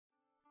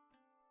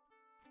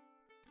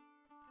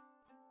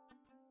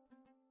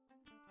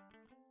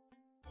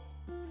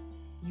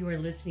You are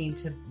listening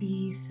to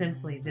Be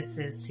Simply. This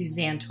is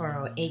Suzanne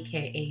Toro,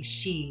 aka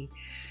She.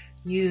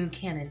 You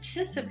can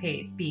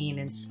anticipate being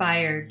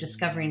inspired,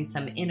 discovering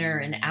some inner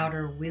and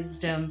outer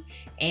wisdom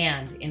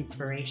and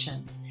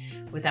inspiration.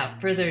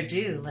 Without further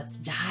ado, let's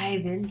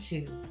dive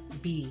into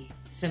Be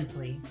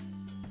Simply.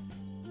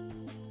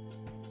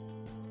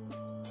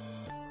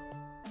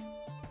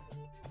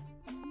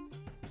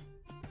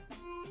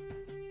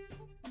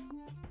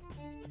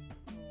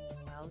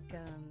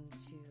 Welcome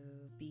to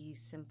Be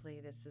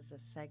Simply. This is a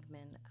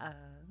segment of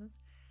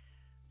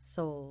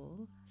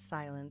soul,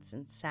 silence,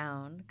 and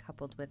sound,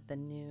 coupled with the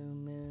new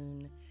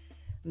moon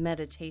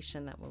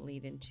meditation that we'll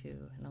lead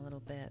into in a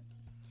little bit.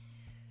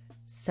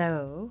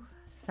 So,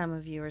 some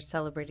of you are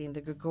celebrating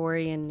the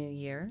Gregorian New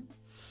Year,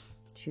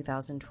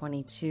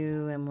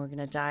 2022, and we're going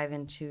to dive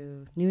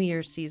into New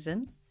Year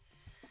season.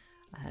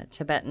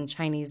 Tibetan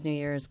Chinese New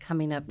Year is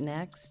coming up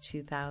next,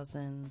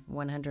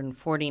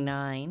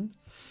 2149.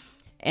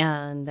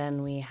 And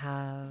then we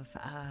have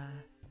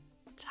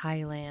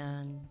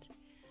Thailand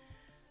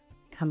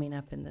coming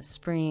up in the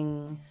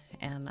spring,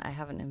 and I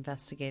haven't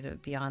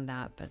investigated beyond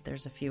that, but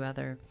there's a few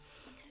other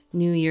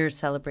New Year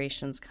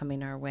celebrations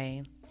coming our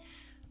way.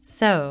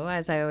 So,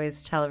 as I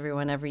always tell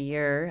everyone every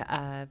year,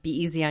 be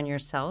easy on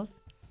yourself.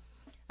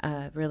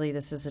 Really,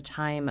 this is a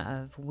time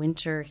of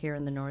winter here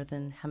in the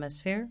Northern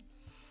Hemisphere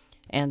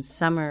and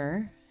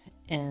summer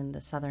in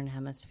the Southern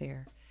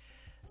Hemisphere.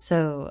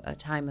 So, a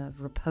time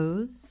of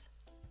repose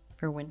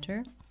for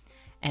winter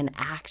and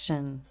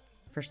action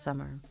for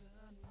summer.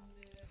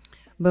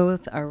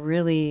 Both are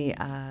really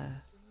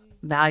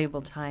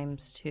valuable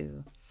times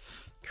to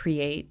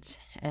create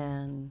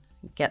and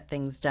get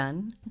things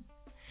done.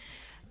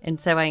 And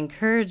so I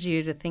encourage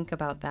you to think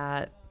about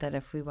that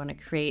if we want to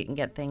create and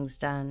get things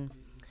done,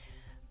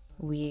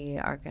 we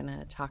are going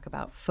to talk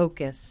about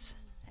focus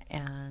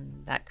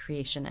and that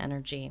creation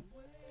energy.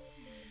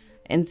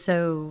 And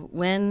so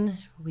when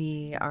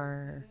we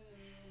are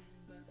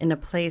in a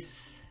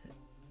place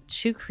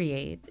to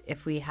create,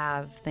 if we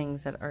have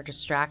things that are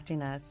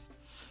distracting us,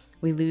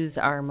 we lose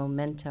our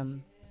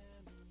momentum.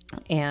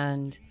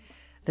 And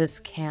this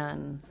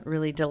can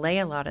really delay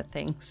a lot of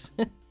things.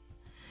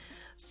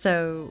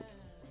 So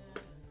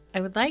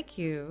I would like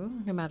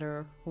you, no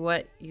matter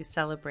what you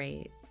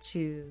celebrate,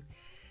 to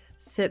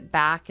sit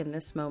back in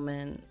this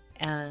moment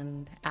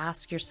and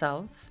ask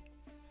yourself,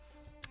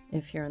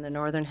 if you're in the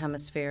Northern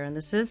Hemisphere, and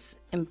this is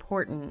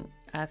important,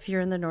 if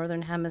you're in the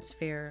Northern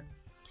Hemisphere,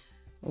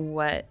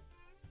 what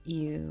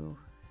you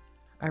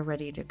are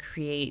ready to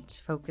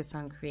create, focus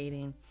on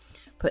creating,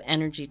 put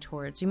energy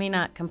towards. You may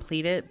not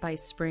complete it by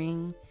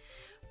spring,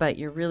 but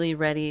you're really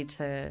ready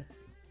to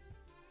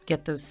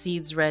get those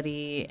seeds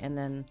ready and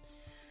then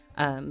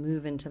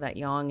move into that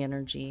yang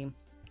energy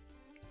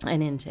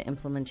and into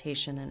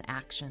implementation and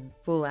action,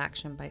 full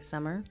action by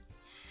summer.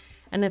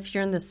 And if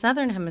you're in the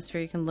Southern Hemisphere,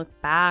 you can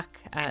look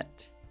back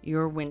at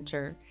your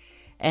winter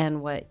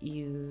and what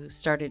you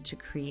started to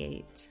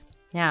create.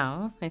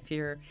 Now, if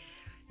you're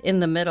in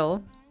the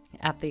middle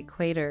at the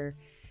equator,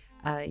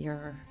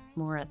 you're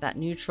more at that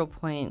neutral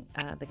point,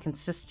 the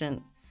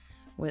consistent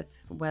with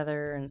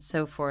weather and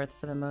so forth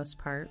for the most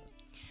part.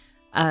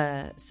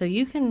 So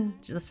you can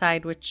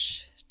decide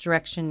which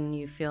direction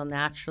you feel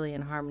naturally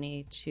in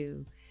harmony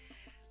to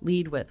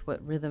lead with,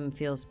 what rhythm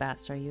feels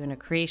best. Are you in a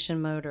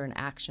creation mode or an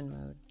action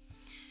mode?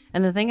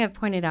 And the thing I've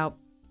pointed out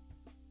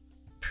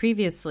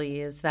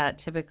previously is that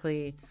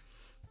typically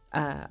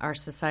our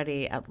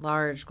society at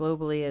large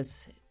globally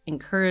is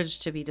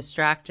encouraged to be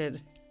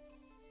distracted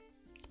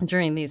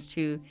during these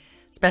two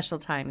special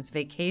times,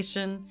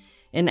 vacation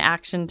in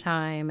action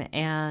time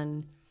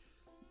and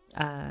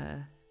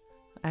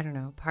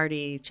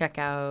party,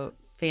 checkout,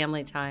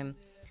 family time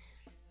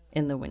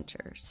in the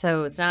winter.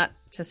 So it's not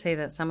to say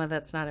that some of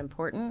that's not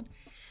important,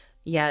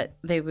 yet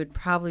they would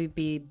probably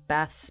be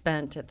best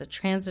spent at the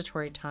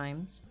transitory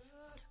times,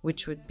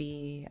 which would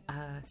be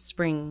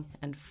spring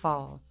and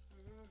fall.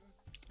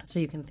 So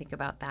you can think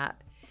about that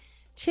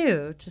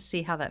too, to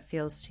see how that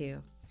feels to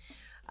you.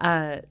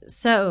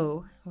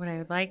 So what I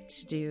would like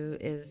to do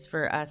is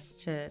for us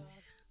to,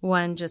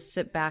 one, just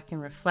sit back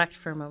and reflect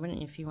for a moment.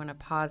 And if you want to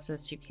pause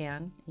this, you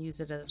can use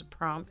it as a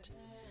prompt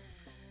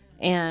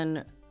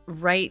and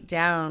write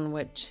down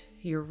what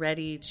you're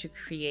ready to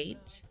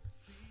create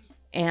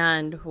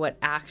and what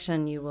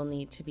action you will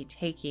need to be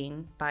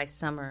taking by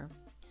summer.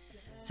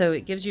 So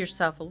it gives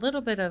yourself a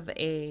little bit of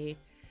a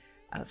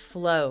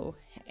flow.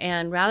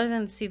 And rather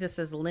than see this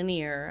as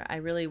linear, I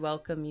really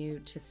welcome you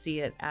to see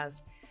it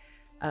as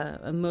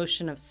a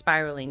motion of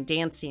spiraling,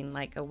 dancing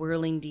like a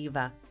whirling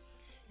diva.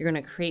 You're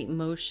going to create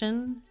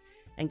motion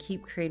and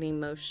keep creating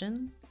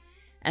motion,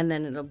 and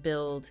then it'll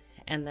build,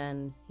 and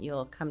then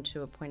you'll come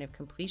to a point of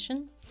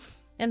completion,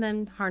 and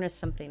then harness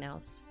something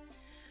else.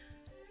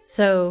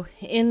 So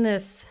in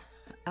this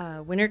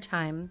winter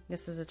time,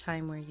 this is a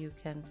time where you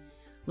can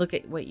look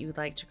at what you'd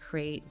like to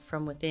create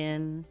from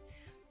within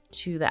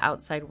to the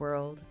outside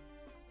world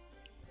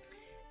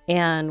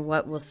and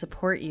what will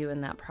support you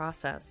in that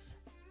process.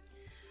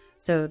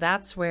 So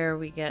that's where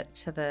we get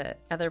to the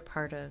other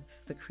part of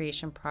the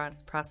creation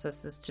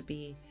process, is to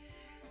be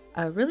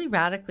really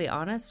radically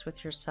honest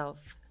with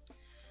yourself.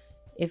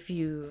 If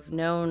you've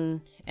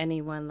known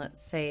anyone,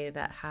 let's say,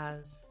 that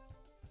has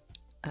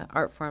an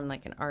art form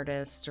like an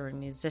artist or a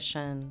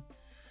musician,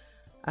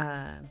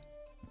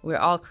 we're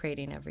all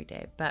creating every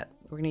day, but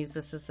we're going to use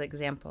this as the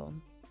example,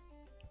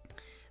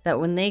 that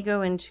when they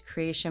go into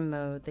creation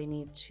mode, they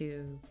need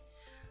to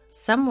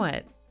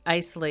somewhat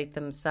isolate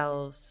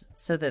themselves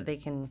so that they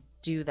can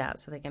do that,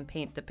 so they can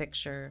paint the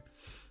picture,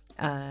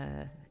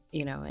 and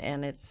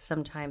it's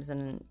sometimes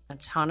an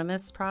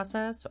autonomous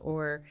process,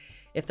 or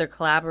if they're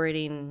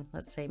collaborating,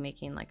 let's say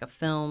making like a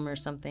film or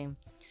something,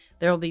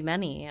 there will be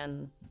many.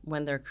 And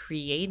when they're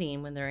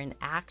creating, when they're in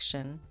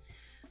action,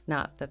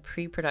 not the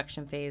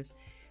pre-production phase,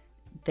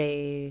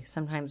 they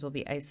sometimes will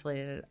be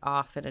isolated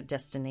off at a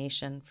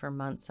destination for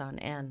months on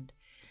end.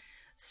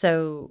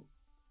 So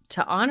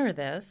to honor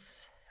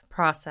this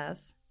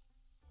process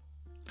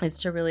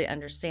is to really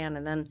understand.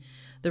 And then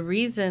the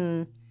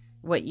reason,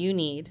 what you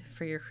need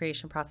for your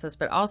creation process,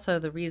 but also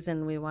the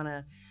reason we want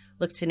to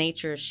look to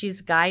nature,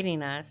 she's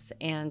guiding us.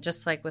 And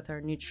just like with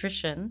our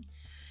nutrition,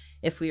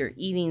 if we are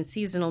eating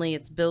seasonally,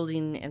 it's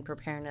building and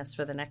preparing us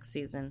for the next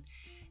season.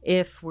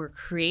 If we're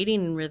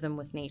creating in rhythm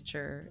with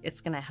nature,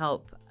 it's going to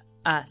help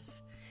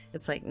us.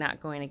 It's like not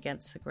going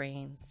against the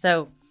grain.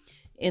 So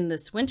in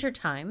this winter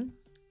time,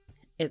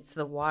 it's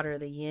the water,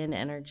 the yin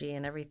energy,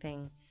 and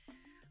everything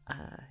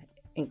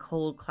in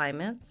cold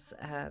climates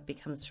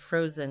becomes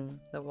frozen.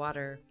 The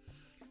water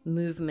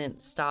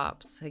movement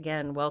stops,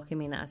 again,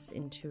 welcoming us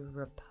into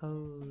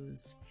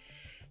repose.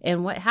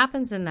 And what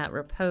happens in that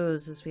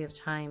repose is we have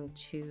time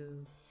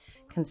to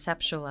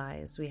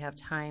conceptualize. We have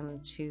time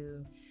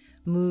to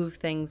move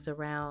things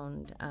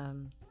around,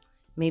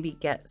 maybe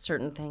get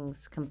certain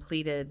things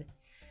completed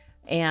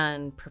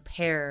and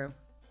prepare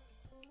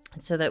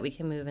so that we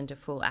can move into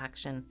full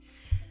action.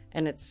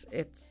 And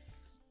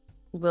it's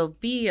will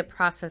be a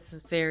process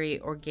that's very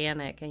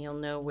organic, and you'll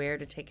know where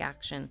to take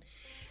action.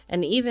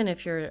 And even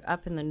if you're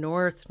up in the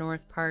north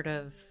part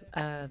of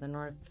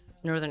the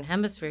northern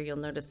hemisphere, you'll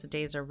notice the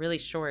days are really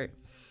short,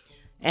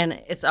 and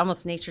it's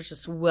almost nature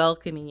just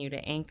welcoming you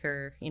to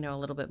anchor, a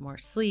little bit more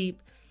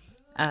sleep.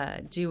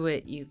 Do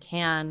what you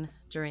can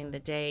during the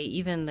day.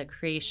 Even the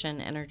creation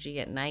energy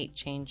at night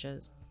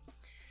changes.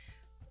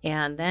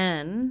 And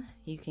then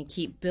you can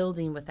keep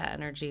building with that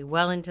energy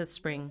well into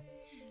spring,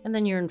 and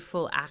then you're in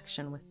full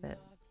action with it.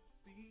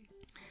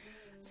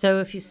 So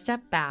if you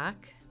step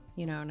back,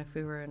 and if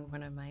we were in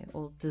one of my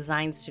old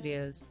design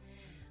studios,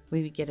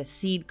 we would get a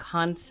seed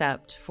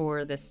concept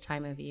for this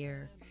time of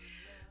year.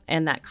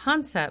 And that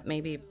concept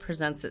maybe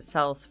presents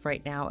itself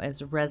right now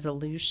as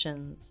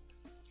resolutions.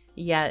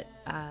 Yet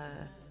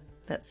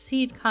that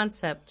seed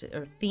concept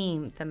or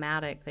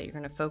thematic that you're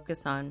going to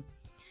focus on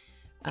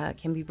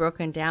can be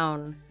broken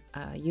down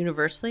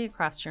universally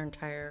across your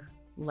entire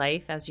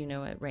life as you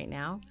know it right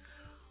now.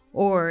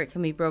 Or it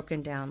can be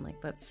broken down, like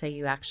let's say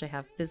you actually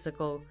have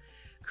physical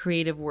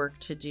creative work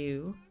to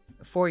do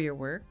for your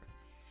work.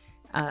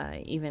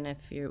 Even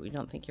if you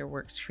don't think your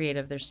work's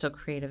creative, there's still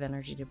creative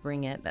energy to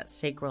bring it, that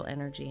sacral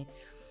energy.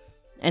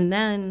 And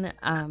then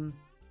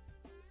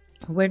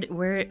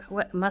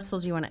what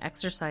muscle do you want to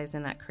exercise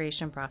in that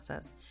creation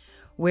process?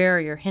 Where are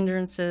your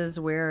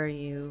hindrances? Where are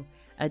you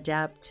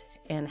adept?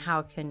 And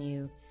how can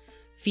you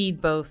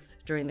feed both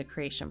during the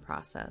creation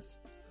process?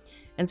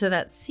 And so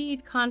that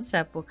seed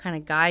concept will kind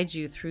of guide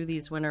you through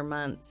these winter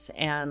months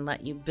and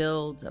let you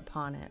build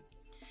upon it.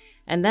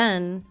 And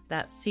then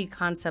that seed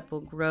concept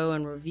will grow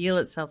and reveal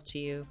itself to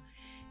you,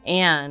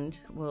 and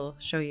will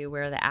show you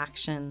where the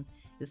action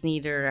is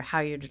needed, or how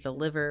you're to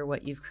deliver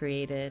what you've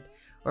created,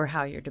 or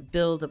how you're to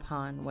build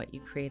upon what you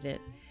created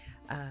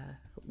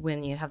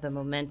when you have the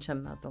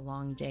momentum of the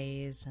long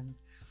days and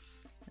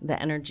the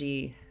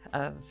energy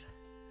of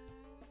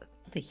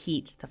the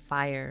heat, the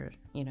fire,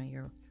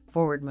 your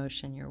forward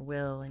motion, your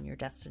will, and your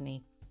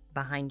destiny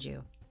behind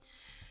you.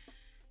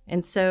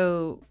 And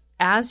so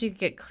as you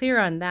get clear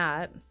on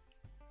that,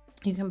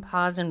 you can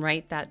pause and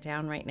write that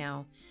down right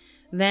now.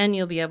 Then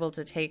you'll be able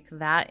to take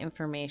that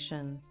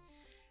information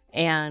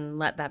and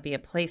let that be a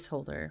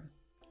placeholder.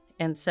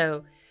 And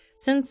so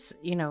since,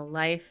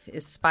 life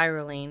is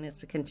spiraling,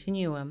 it's a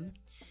continuum,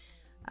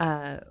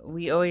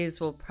 we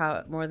always will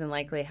more than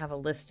likely have a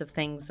list of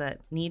things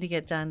that need to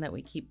get done that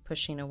we keep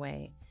pushing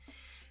away.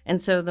 And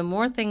so the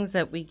more things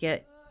that we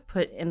get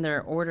put in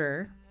their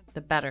order, the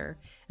better.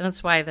 And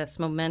that's why this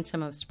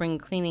momentum of spring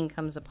cleaning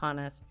comes upon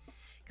us,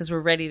 because we're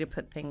ready to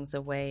put things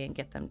away and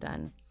get them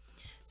done.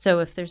 So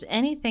if there's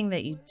anything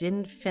that you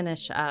didn't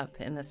finish up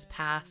in this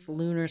past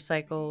lunar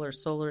cycle or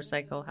solar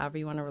cycle, however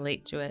you want to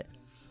relate to it,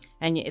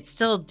 and it's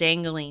still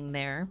dangling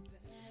there,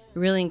 I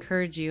really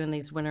encourage you in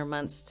these winter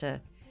months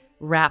to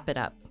wrap it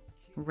up.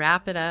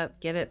 Wrap it up,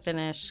 get it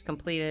finished,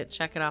 complete it,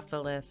 check it off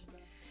the list.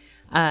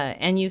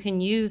 And you can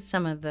use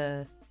some of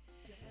the,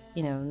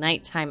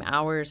 nighttime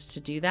hours to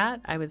do that.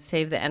 I would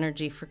save the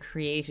energy for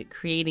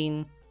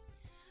creating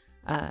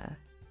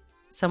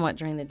somewhat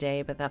during the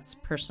day, but that's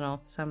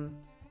personal. Some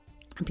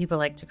People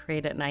like to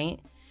create at night.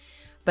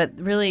 But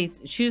really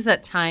choose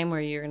that time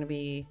where you're going to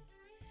be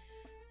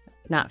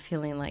not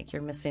feeling like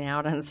you're missing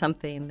out on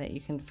something, that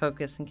you can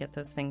focus and get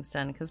those things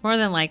done. Because more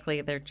than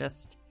likely, they're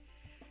just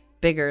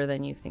bigger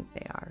than you think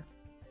they are.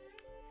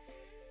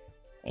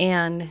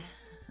 And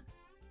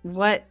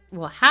what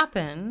will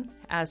happen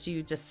as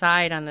you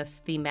decide on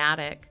this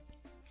thematic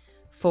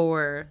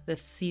for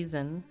this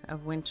season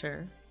of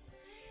winter,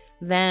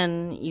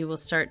 then you will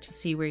start to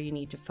see where you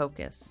need to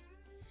focus.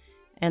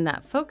 And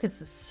that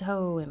focus is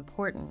so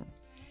important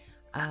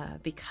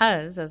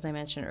because, as I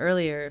mentioned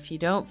earlier, if you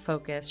don't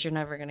focus, you're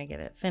never going to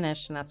get it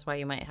finished. And that's why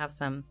you might have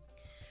some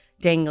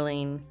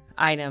dangling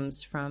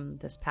items from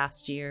this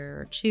past year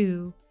or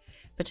two,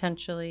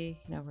 potentially.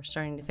 We're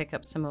starting to pick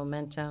up some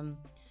momentum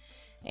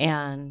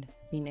and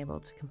being able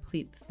to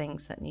complete the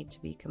things that need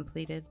to be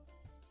completed.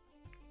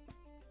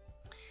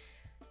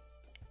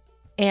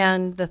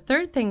 And the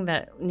third thing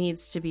that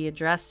needs to be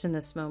addressed in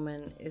this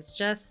moment is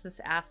just this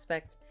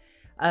aspect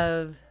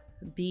of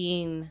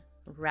being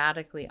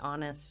radically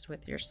honest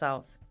with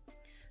yourself.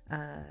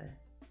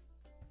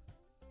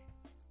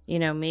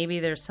 Maybe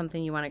there's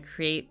something you want to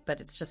create, but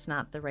it's just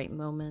not the right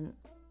moment.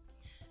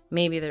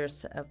 Maybe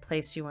there's a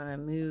place you want to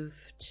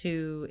move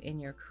to in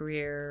your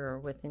career or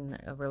within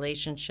a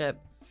relationship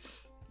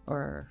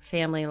or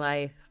family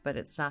life, but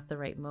it's not the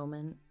right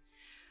moment.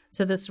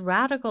 So this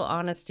radical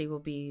honesty will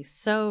be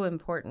so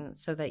important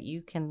so that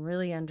you can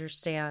really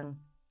understand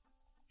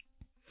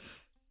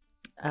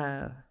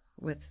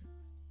with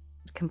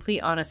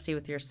complete honesty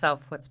with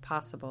yourself what's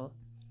possible.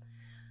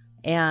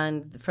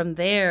 And from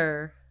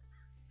there,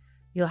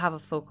 you'll have a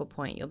focal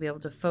point. You'll be able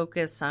to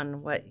focus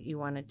on what you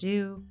want to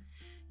do.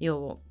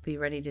 You'll be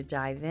ready to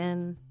dive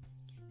in.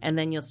 And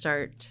then you'll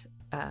start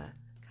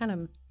kind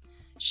of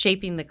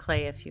shaping the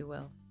clay, if you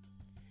will.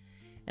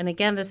 And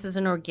again, this is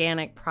an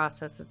organic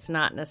process. It's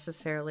not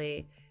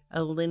necessarily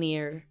a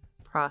linear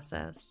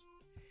process.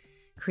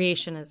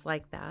 Creation is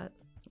like that.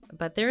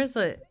 But there is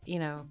a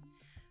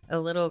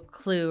little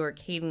clue or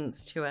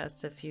cadence to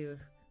us if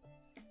you've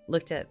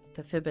looked at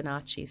the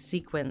Fibonacci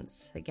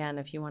sequence. Again,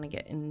 if you want to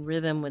get in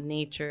rhythm with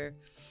nature,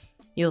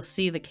 you'll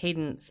see the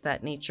cadence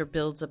that nature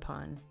builds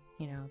upon.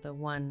 The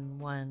 1,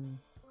 1,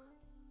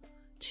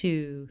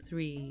 2,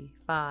 3,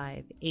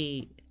 5,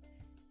 8,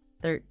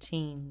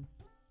 13,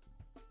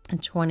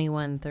 and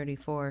 21,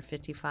 34,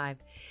 55.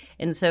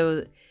 And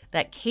so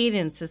that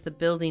cadence is the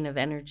building of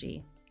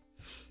energy.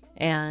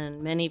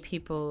 And many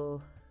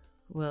people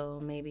will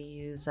maybe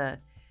use a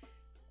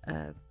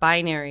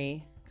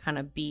binary kind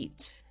of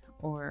beat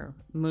or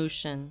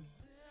motion,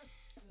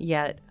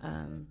 yet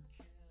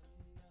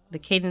the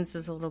cadence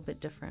is a little bit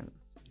different.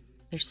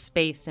 There's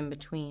space in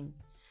between.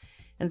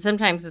 And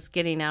sometimes it's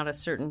getting out a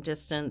certain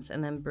distance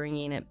and then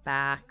bringing it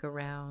back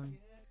around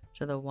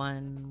to the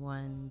 1,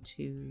 1,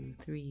 2,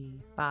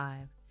 3,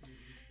 5,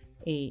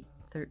 8,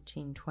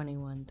 13,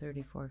 21,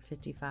 34,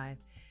 55,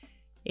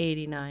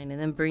 89, and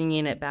then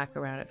bringing it back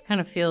around. It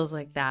kind of feels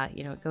like that.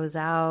 It goes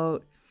out,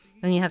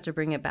 then you have to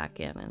bring it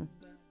back in, and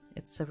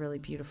it's a really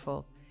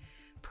beautiful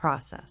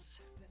process.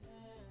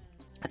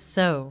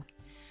 So,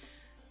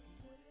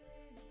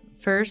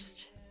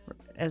 first,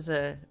 as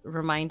a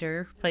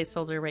reminder,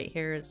 placeholder right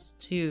here is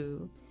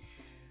to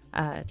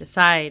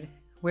decide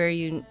where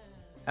you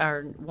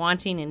are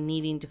wanting and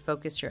needing to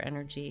focus your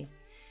energy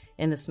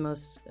in this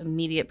most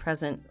immediate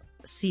present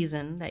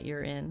season that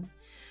you're in.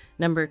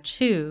 Number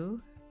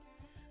 2,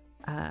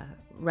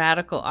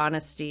 radical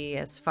honesty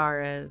as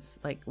far as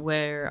like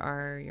where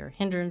are your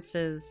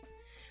hindrances,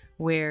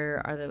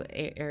 where are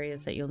the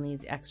areas that you'll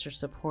need extra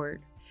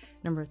support.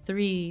 Number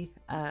 3,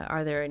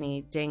 are there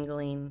any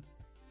dangling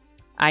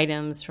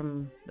items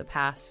from the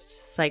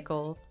past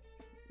cycle,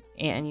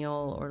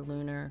 annual or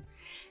lunar?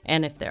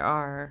 And if there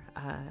are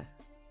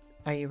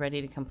you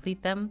ready to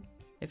complete them?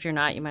 If you're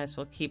not, you might as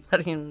well keep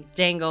letting them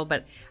dangle,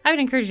 but I would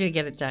encourage you to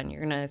get it done.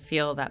 You're going to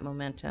feel that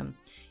momentum.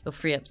 You'll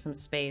free up some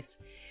space.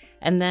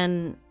 And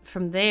then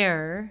from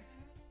there,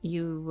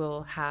 you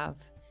will have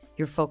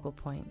your focal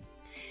point.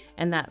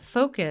 And that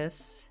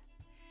focus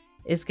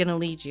is going to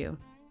lead you.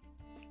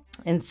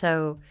 And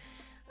so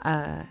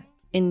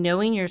in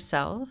knowing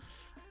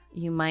yourself,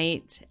 you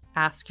might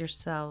ask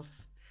yourself,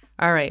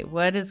 all right,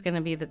 what is going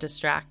to be the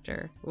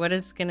distractor? What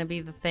is going to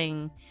be the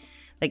thing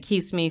that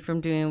keeps me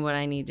from doing what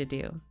I need to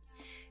do?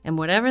 And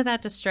whatever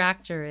that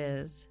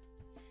distractor is,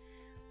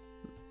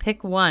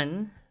 pick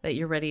one that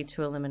you're ready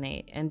to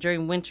eliminate. And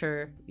during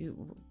winter,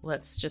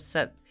 let's just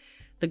set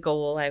the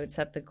goal. I would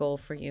set the goal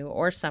for you,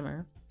 or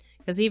summer,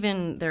 because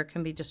even there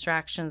can be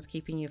distractions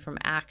keeping you from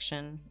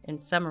action in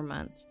summer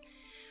months.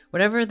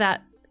 Whatever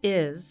that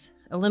is,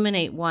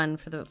 eliminate one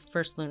for the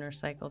first lunar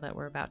cycle that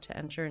we're about to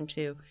enter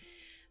into.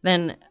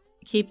 Then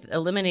keep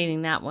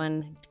eliminating that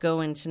one,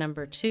 go into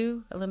number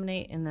 2,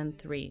 eliminate, and then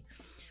 3.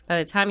 By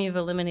the time you've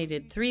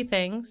eliminated 3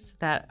 things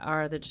that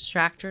are the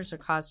distractors or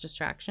cause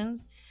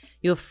distractions,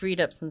 you'll freed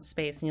up some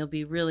space and you'll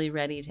be really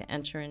ready to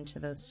enter into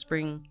those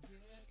spring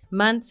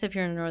months if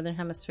you're in the Northern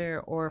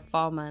Hemisphere, or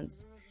fall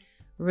months,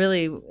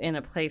 really in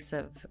a place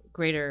of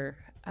greater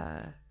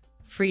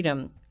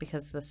freedom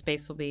because the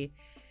space will be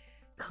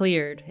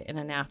cleared in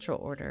a natural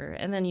order.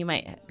 And then you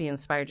might be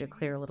inspired to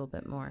clear a little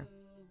bit more.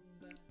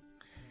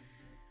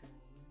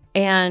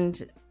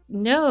 And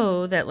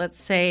know that,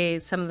 let's say,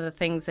 some of the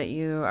things that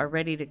you are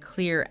ready to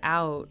clear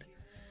out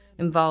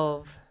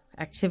involve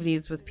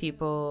activities with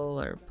people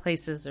or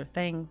places or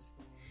things.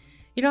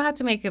 You don't have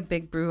to make a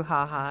big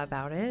brouhaha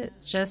about it.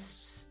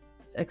 Just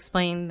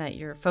explain that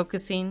you're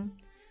focusing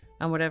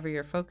on whatever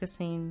you're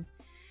focusing,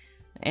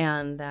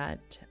 and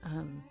that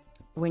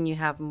when you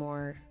have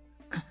more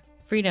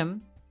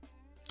freedom,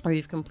 or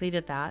you've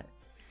completed that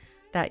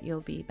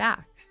you'll be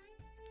back.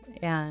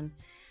 And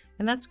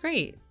that's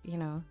great.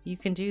 You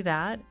can do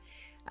that.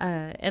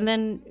 And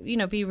then,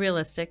 be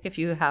realistic. If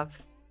you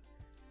have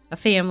a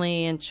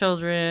family and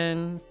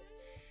children,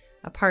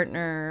 a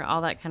partner,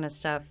 all that kind of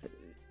stuff,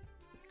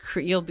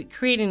 you'll be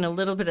creating a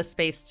little bit of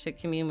space to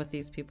commune with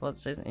these people.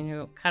 It's just,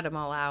 cut them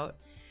all out.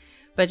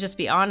 But just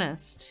be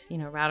honest,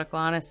 radical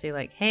honesty,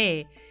 like,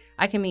 hey,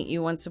 I can meet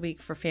you once a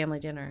week for family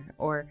dinner,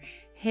 or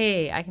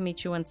hey, I can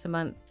meet you once a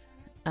month,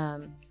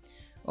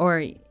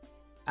 or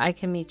I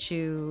can meet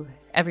you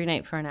every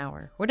night for an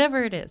hour,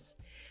 whatever it is.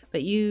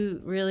 But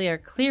you really are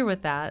clear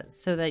with that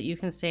so that you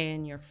can stay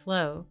in your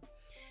flow.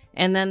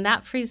 And then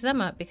that frees them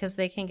up because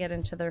they can get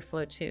into their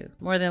flow too.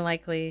 More than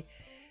likely,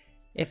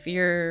 if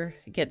you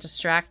get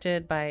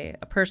distracted by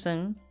a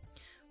person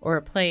or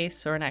a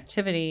place or an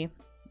activity,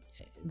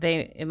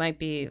 you might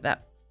be a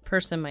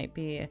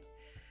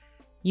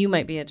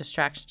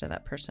distraction to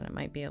that person. It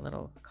might be a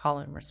little call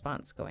and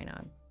response going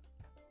on.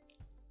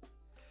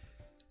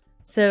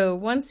 So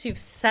once you've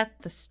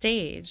set the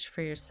stage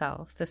for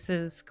yourself, this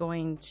is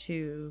going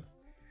to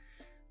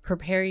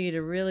prepare you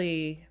to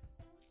really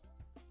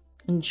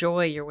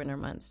enjoy your winter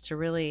months, to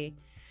really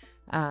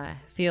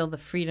feel the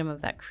freedom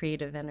of that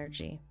creative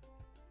energy.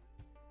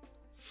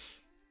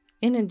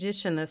 In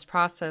addition, this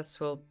process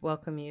will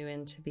welcome you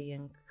into being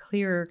in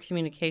clearer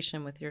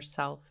communication with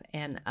yourself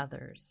and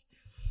others,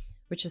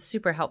 which is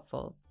super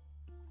helpful.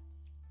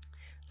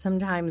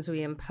 Sometimes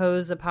we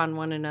impose upon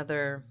one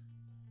another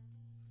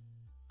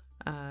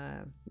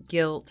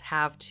guilt,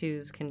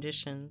 have-tos,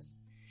 conditions.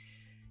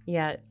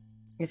 Yet,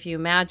 if you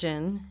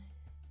imagine,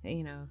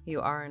 you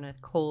are in a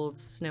cold,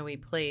 snowy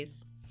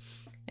place,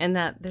 and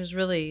that there's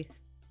really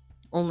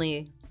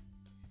only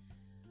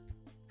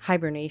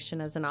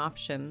hibernation as an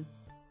option.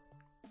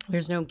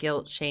 There's no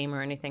guilt, shame,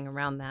 or anything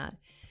around that.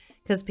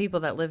 Because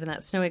people that live in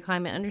that snowy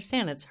climate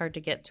understand it's hard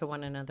to get to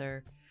one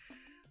another.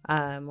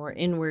 More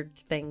inward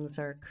things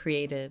are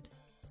created.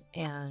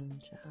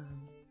 And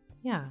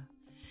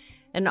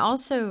And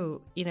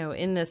also,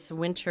 in this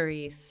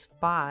wintry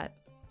spot,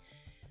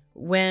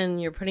 when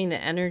you're putting the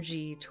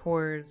energy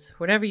towards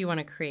whatever you want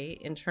to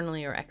create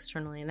internally or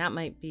externally, and that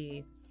might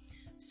be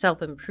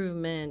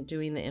self-improvement,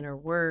 doing the inner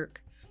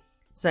work,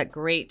 it's a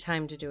great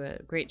time to do it,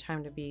 a great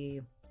time to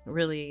be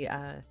really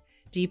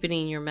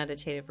deepening your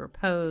meditative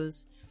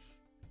repose,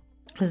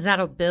 because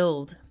that'll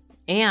build,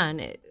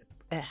 and it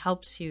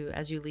helps you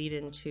as you lead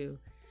into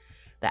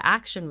the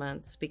action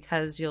months,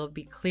 because you'll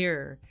be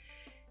clearer.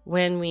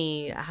 When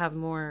we have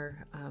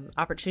more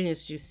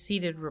opportunities to do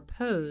seated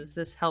repose,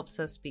 this helps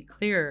us be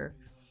clearer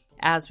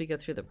as we go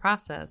through the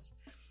process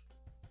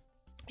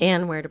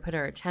and where to put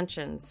our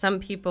attention.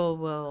 Some people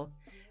will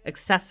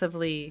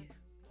excessively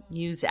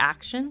use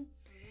action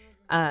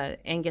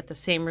and get the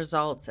same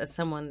results as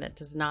someone that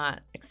does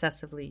not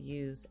excessively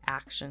use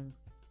action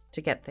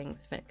to get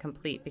things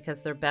complete,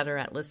 because they're better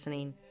at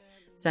listening,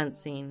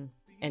 sensing,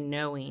 and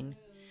knowing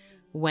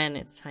when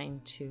it's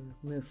time to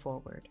move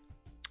forward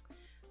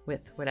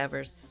with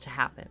whatever's to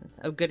happen.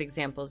 A good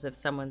example is if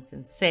someone's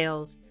in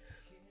sales,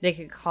 they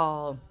could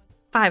call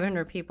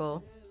 500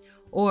 people,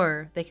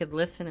 or they could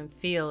listen and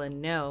feel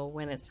and know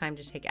when it's time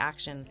to take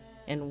action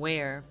and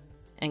where,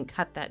 and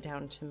cut that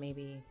down to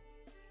maybe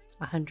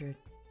 100.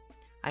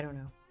 I don't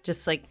know.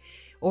 Just like,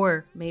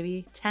 or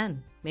maybe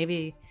 10.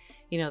 Maybe,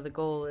 the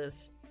goal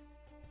is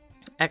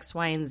X,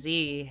 Y, and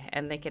Z,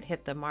 and they could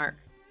hit the mark.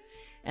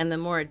 And the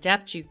more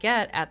adept you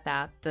get at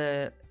that,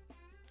 the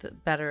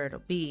better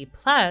it'll be.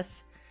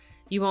 Plus,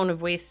 you won't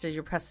have wasted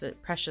your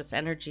precious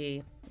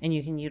energy, and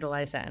you can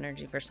utilize that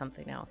energy for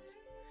something else.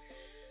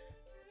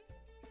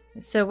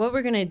 So what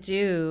we're going to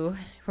do,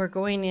 we're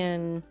going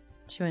in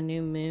to a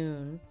new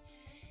moon,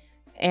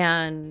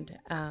 and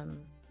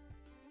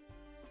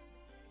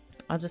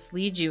I'll just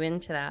lead you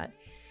into that.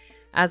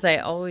 As I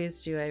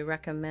always do, I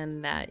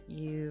recommend that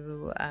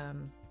you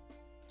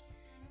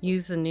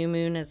use the new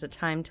moon as a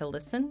time to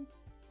listen,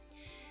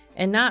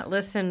 and not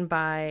listen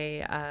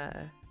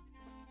by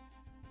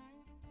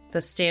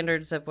the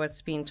standards of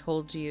what's being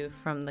told to you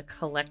from the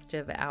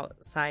collective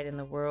outside in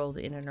the world,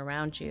 in and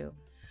around you,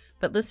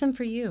 but listen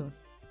for you.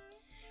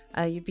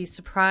 You'd be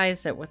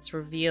surprised at what's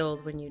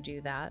revealed when you do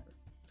that,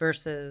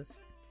 versus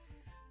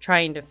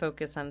trying to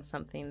focus on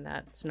something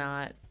that's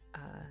not,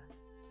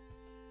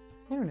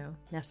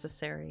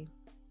 necessary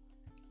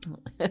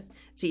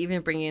to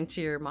even bring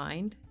into your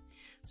mind.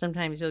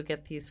 Sometimes you'll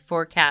get these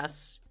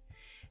forecasts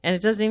And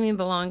it doesn't even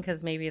belong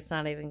because maybe it's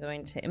not even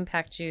going to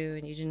impact you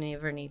and you didn't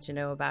ever need to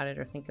know about it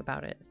or think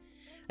about it.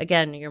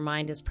 Again, your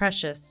mind is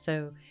precious,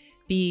 so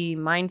be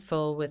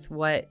mindful with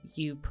what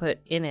you put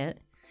in it,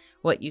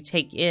 what you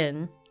take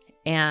in,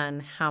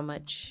 and how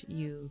much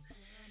you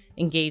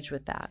engage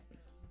with that.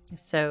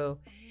 So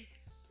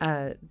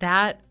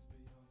that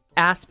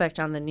aspect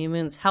on the new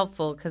moon is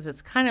helpful because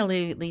it's kind of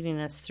leading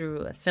us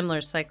through a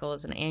similar cycle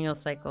as an annual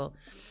cycle.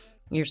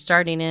 You're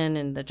starting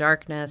in the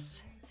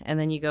darkness, and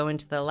then you go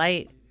into the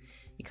light,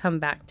 you come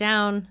back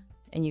down,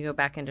 and you go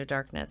back into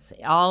darkness,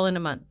 all in a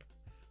month.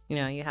 You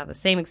know, you have the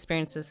same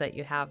experiences that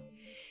you have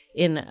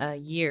in a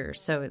year.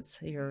 So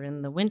you're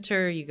in the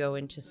winter, you go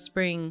into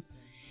spring,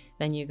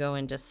 then you go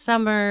into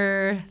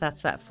summer,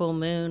 that's that full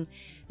moon,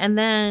 and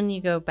then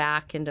you go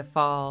back into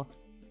fall,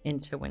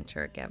 into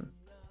winter again.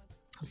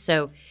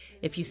 So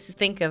if you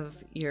think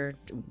of your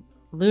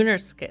lunar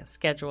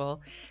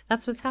schedule,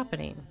 that's what's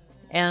happening.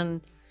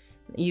 And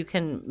you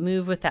can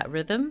move with that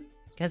rhythm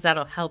because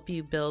that'll help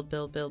you build.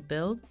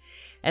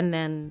 And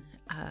then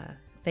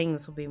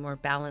things will be more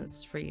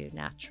balanced for you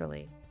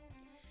naturally.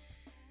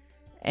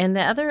 And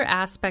the other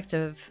aspect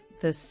of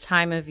this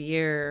time of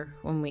year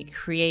when we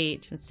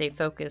create and stay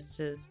focused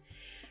is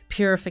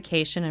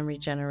purification and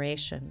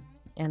regeneration.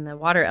 And the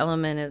water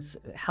element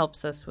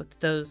helps us with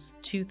those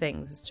two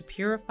things, is to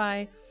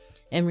purify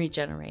and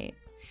regenerate.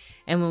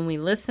 And when we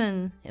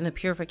listen in the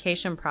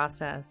purification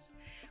process,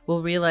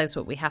 we'll realize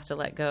what we have to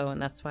let go. And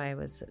that's why I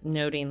was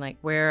noting, like,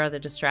 where are the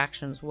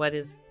distractions? What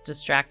is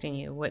distracting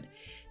you? What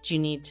do you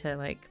need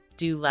to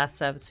do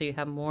less of so you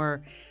have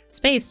more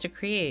space to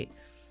create?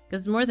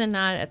 Because more than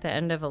not, at the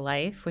end of a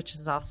life, which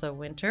is also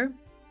winter,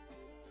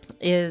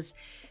 is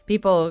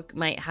people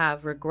might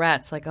have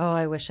regrets, like, oh,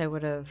 I wish I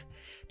would have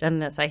done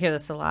this. I hear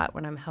this a lot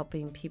when I'm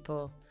helping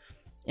people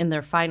in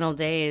their final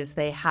days.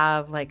 They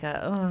have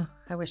oh,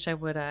 I wish I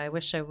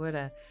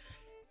woulda.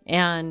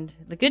 And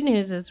the good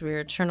news is we're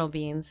eternal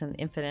beings and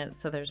infinite,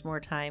 so there's more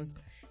time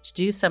to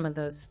do some of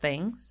those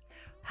things.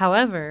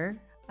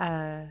 However,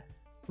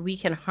 we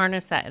can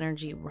harness that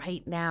energy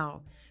right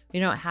now. We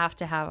don't have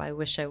to have I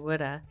wish I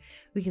woulda.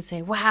 We can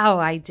say, wow,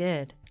 I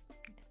did.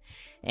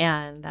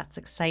 And that's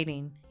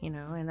exciting,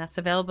 and that's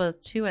available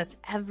to us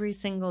every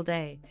single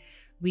day.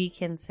 We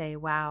can say,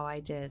 wow,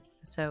 I did.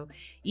 So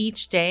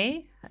each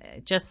day,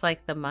 just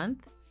like the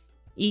month,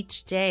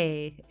 each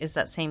day is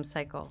that same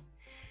cycle.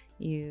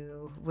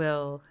 You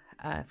will,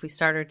 if we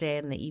start our day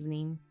in the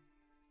evening,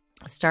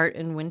 start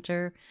in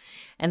winter,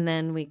 and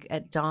then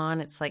at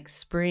dawn, it's like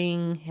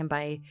spring, and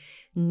by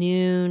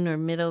noon or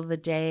middle of the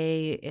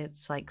day,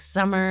 it's like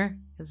summer,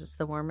 because it's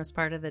the warmest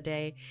part of the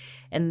day.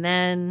 And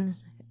then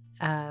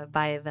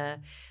by the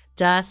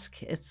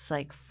dusk, it's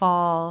like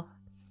fall.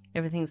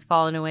 Everything's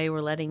falling away.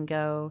 We're letting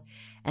go.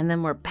 And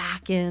then we're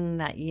back in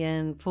that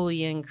yin, full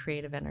yin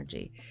creative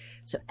energy.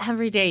 So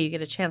every day you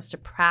get a chance to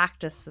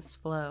practice this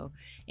flow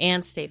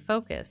and stay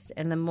focused.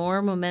 And the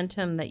more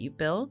momentum that you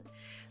build,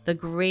 the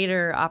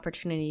greater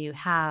opportunity you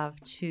have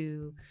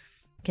to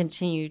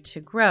continue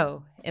to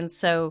grow. And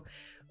so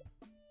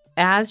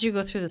as you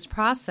go through this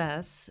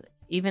process,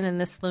 even in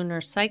this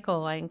lunar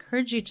cycle, I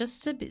encourage you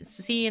just to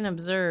see and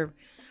observe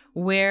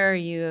where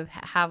you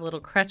have little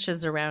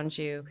crutches around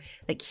you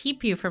that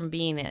keep you from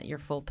being at your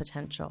full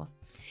potential,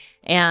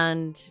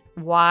 and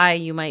why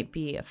you might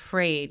be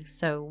afraid.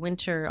 So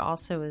winter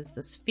also is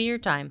this fear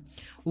time,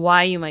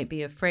 why you might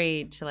be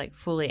afraid to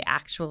fully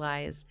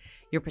actualize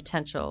your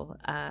potential,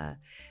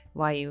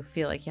 why you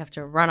feel like you have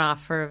to run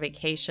off for a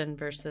vacation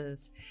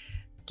versus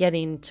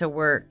getting to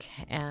work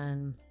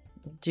and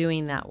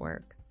doing that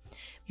work.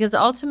 Because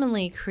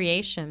ultimately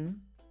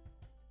creation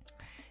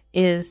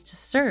is to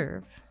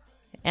serve,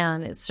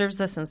 and it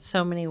serves us in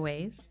so many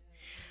ways.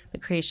 The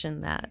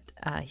creation that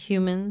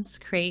humans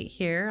create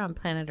here on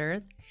planet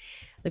Earth,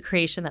 the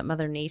creation that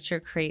Mother Nature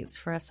creates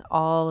for us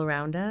all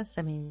around us.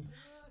 I mean,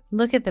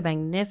 look at the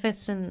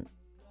magnificent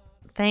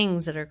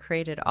things that are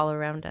created all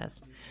around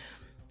us.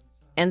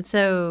 And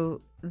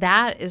so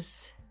that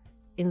is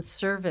in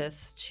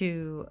service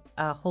to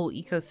a whole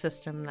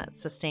ecosystem that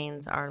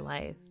sustains our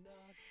life.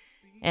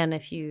 And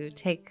if you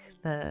take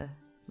the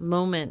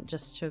moment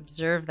just to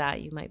observe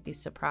that, you might be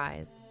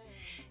surprised.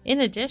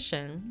 In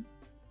addition,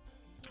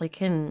 it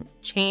can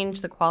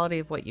change the quality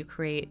of what you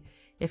create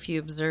if you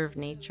observe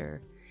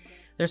nature.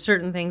 There's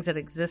certain things that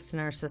exist in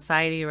our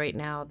society right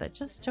now that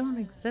just don't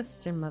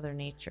exist in Mother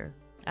Nature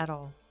at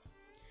all.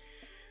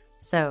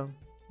 So,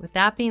 with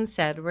that being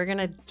said, we're going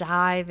to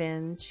dive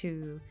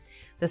into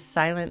the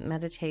silent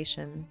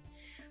meditation.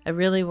 I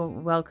really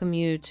welcome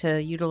you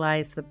to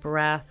utilize the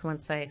breath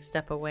once I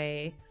step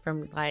away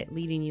from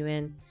leading you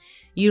in.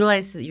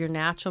 Utilize your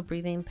natural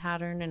breathing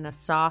pattern and a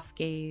soft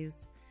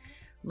gaze,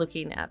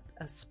 looking at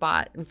a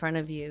spot in front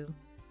of you,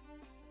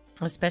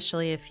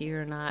 especially if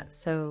you're not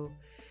so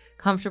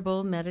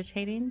comfortable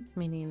meditating,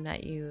 meaning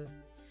that you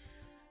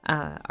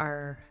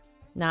are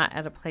not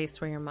at a place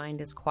where your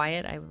mind is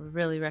quiet. I would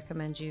really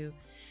recommend you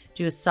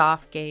do a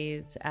soft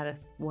gaze at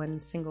one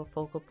single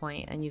focal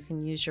point, and you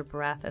can use your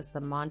breath as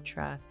the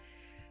mantra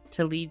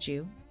to lead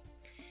you.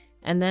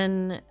 And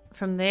then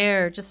from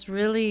there, just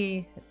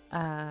really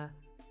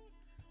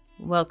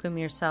welcome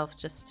yourself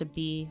just to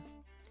be.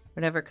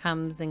 Whatever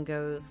comes and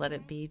goes, let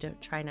it be.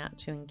 Don't try not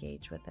to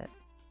engage with it.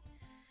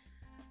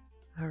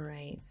 All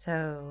right,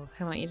 so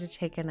I want you to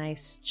take a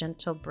nice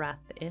gentle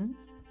breath in.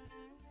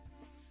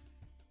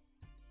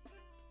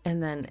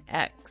 And then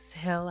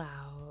exhale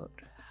out.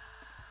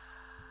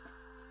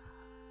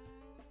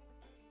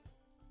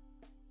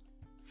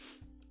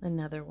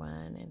 Another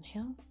one,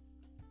 inhale.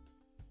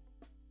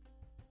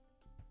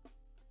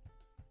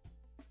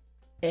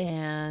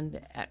 And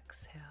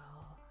exhale.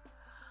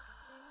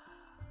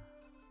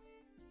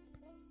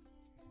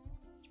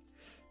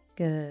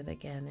 Good.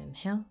 Again,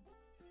 inhale.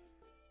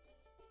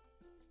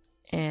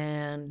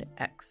 And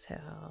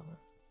exhale.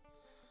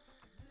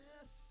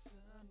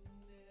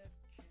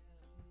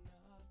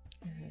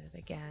 Good.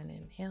 Again,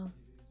 inhale.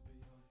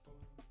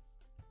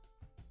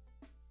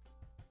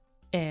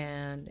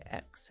 And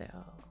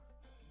exhale.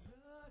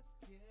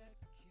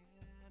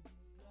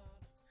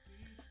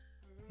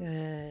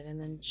 Good.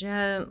 And then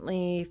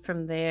gently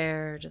from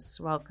there, just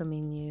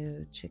welcoming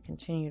you to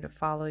continue to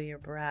follow your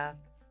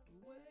breath.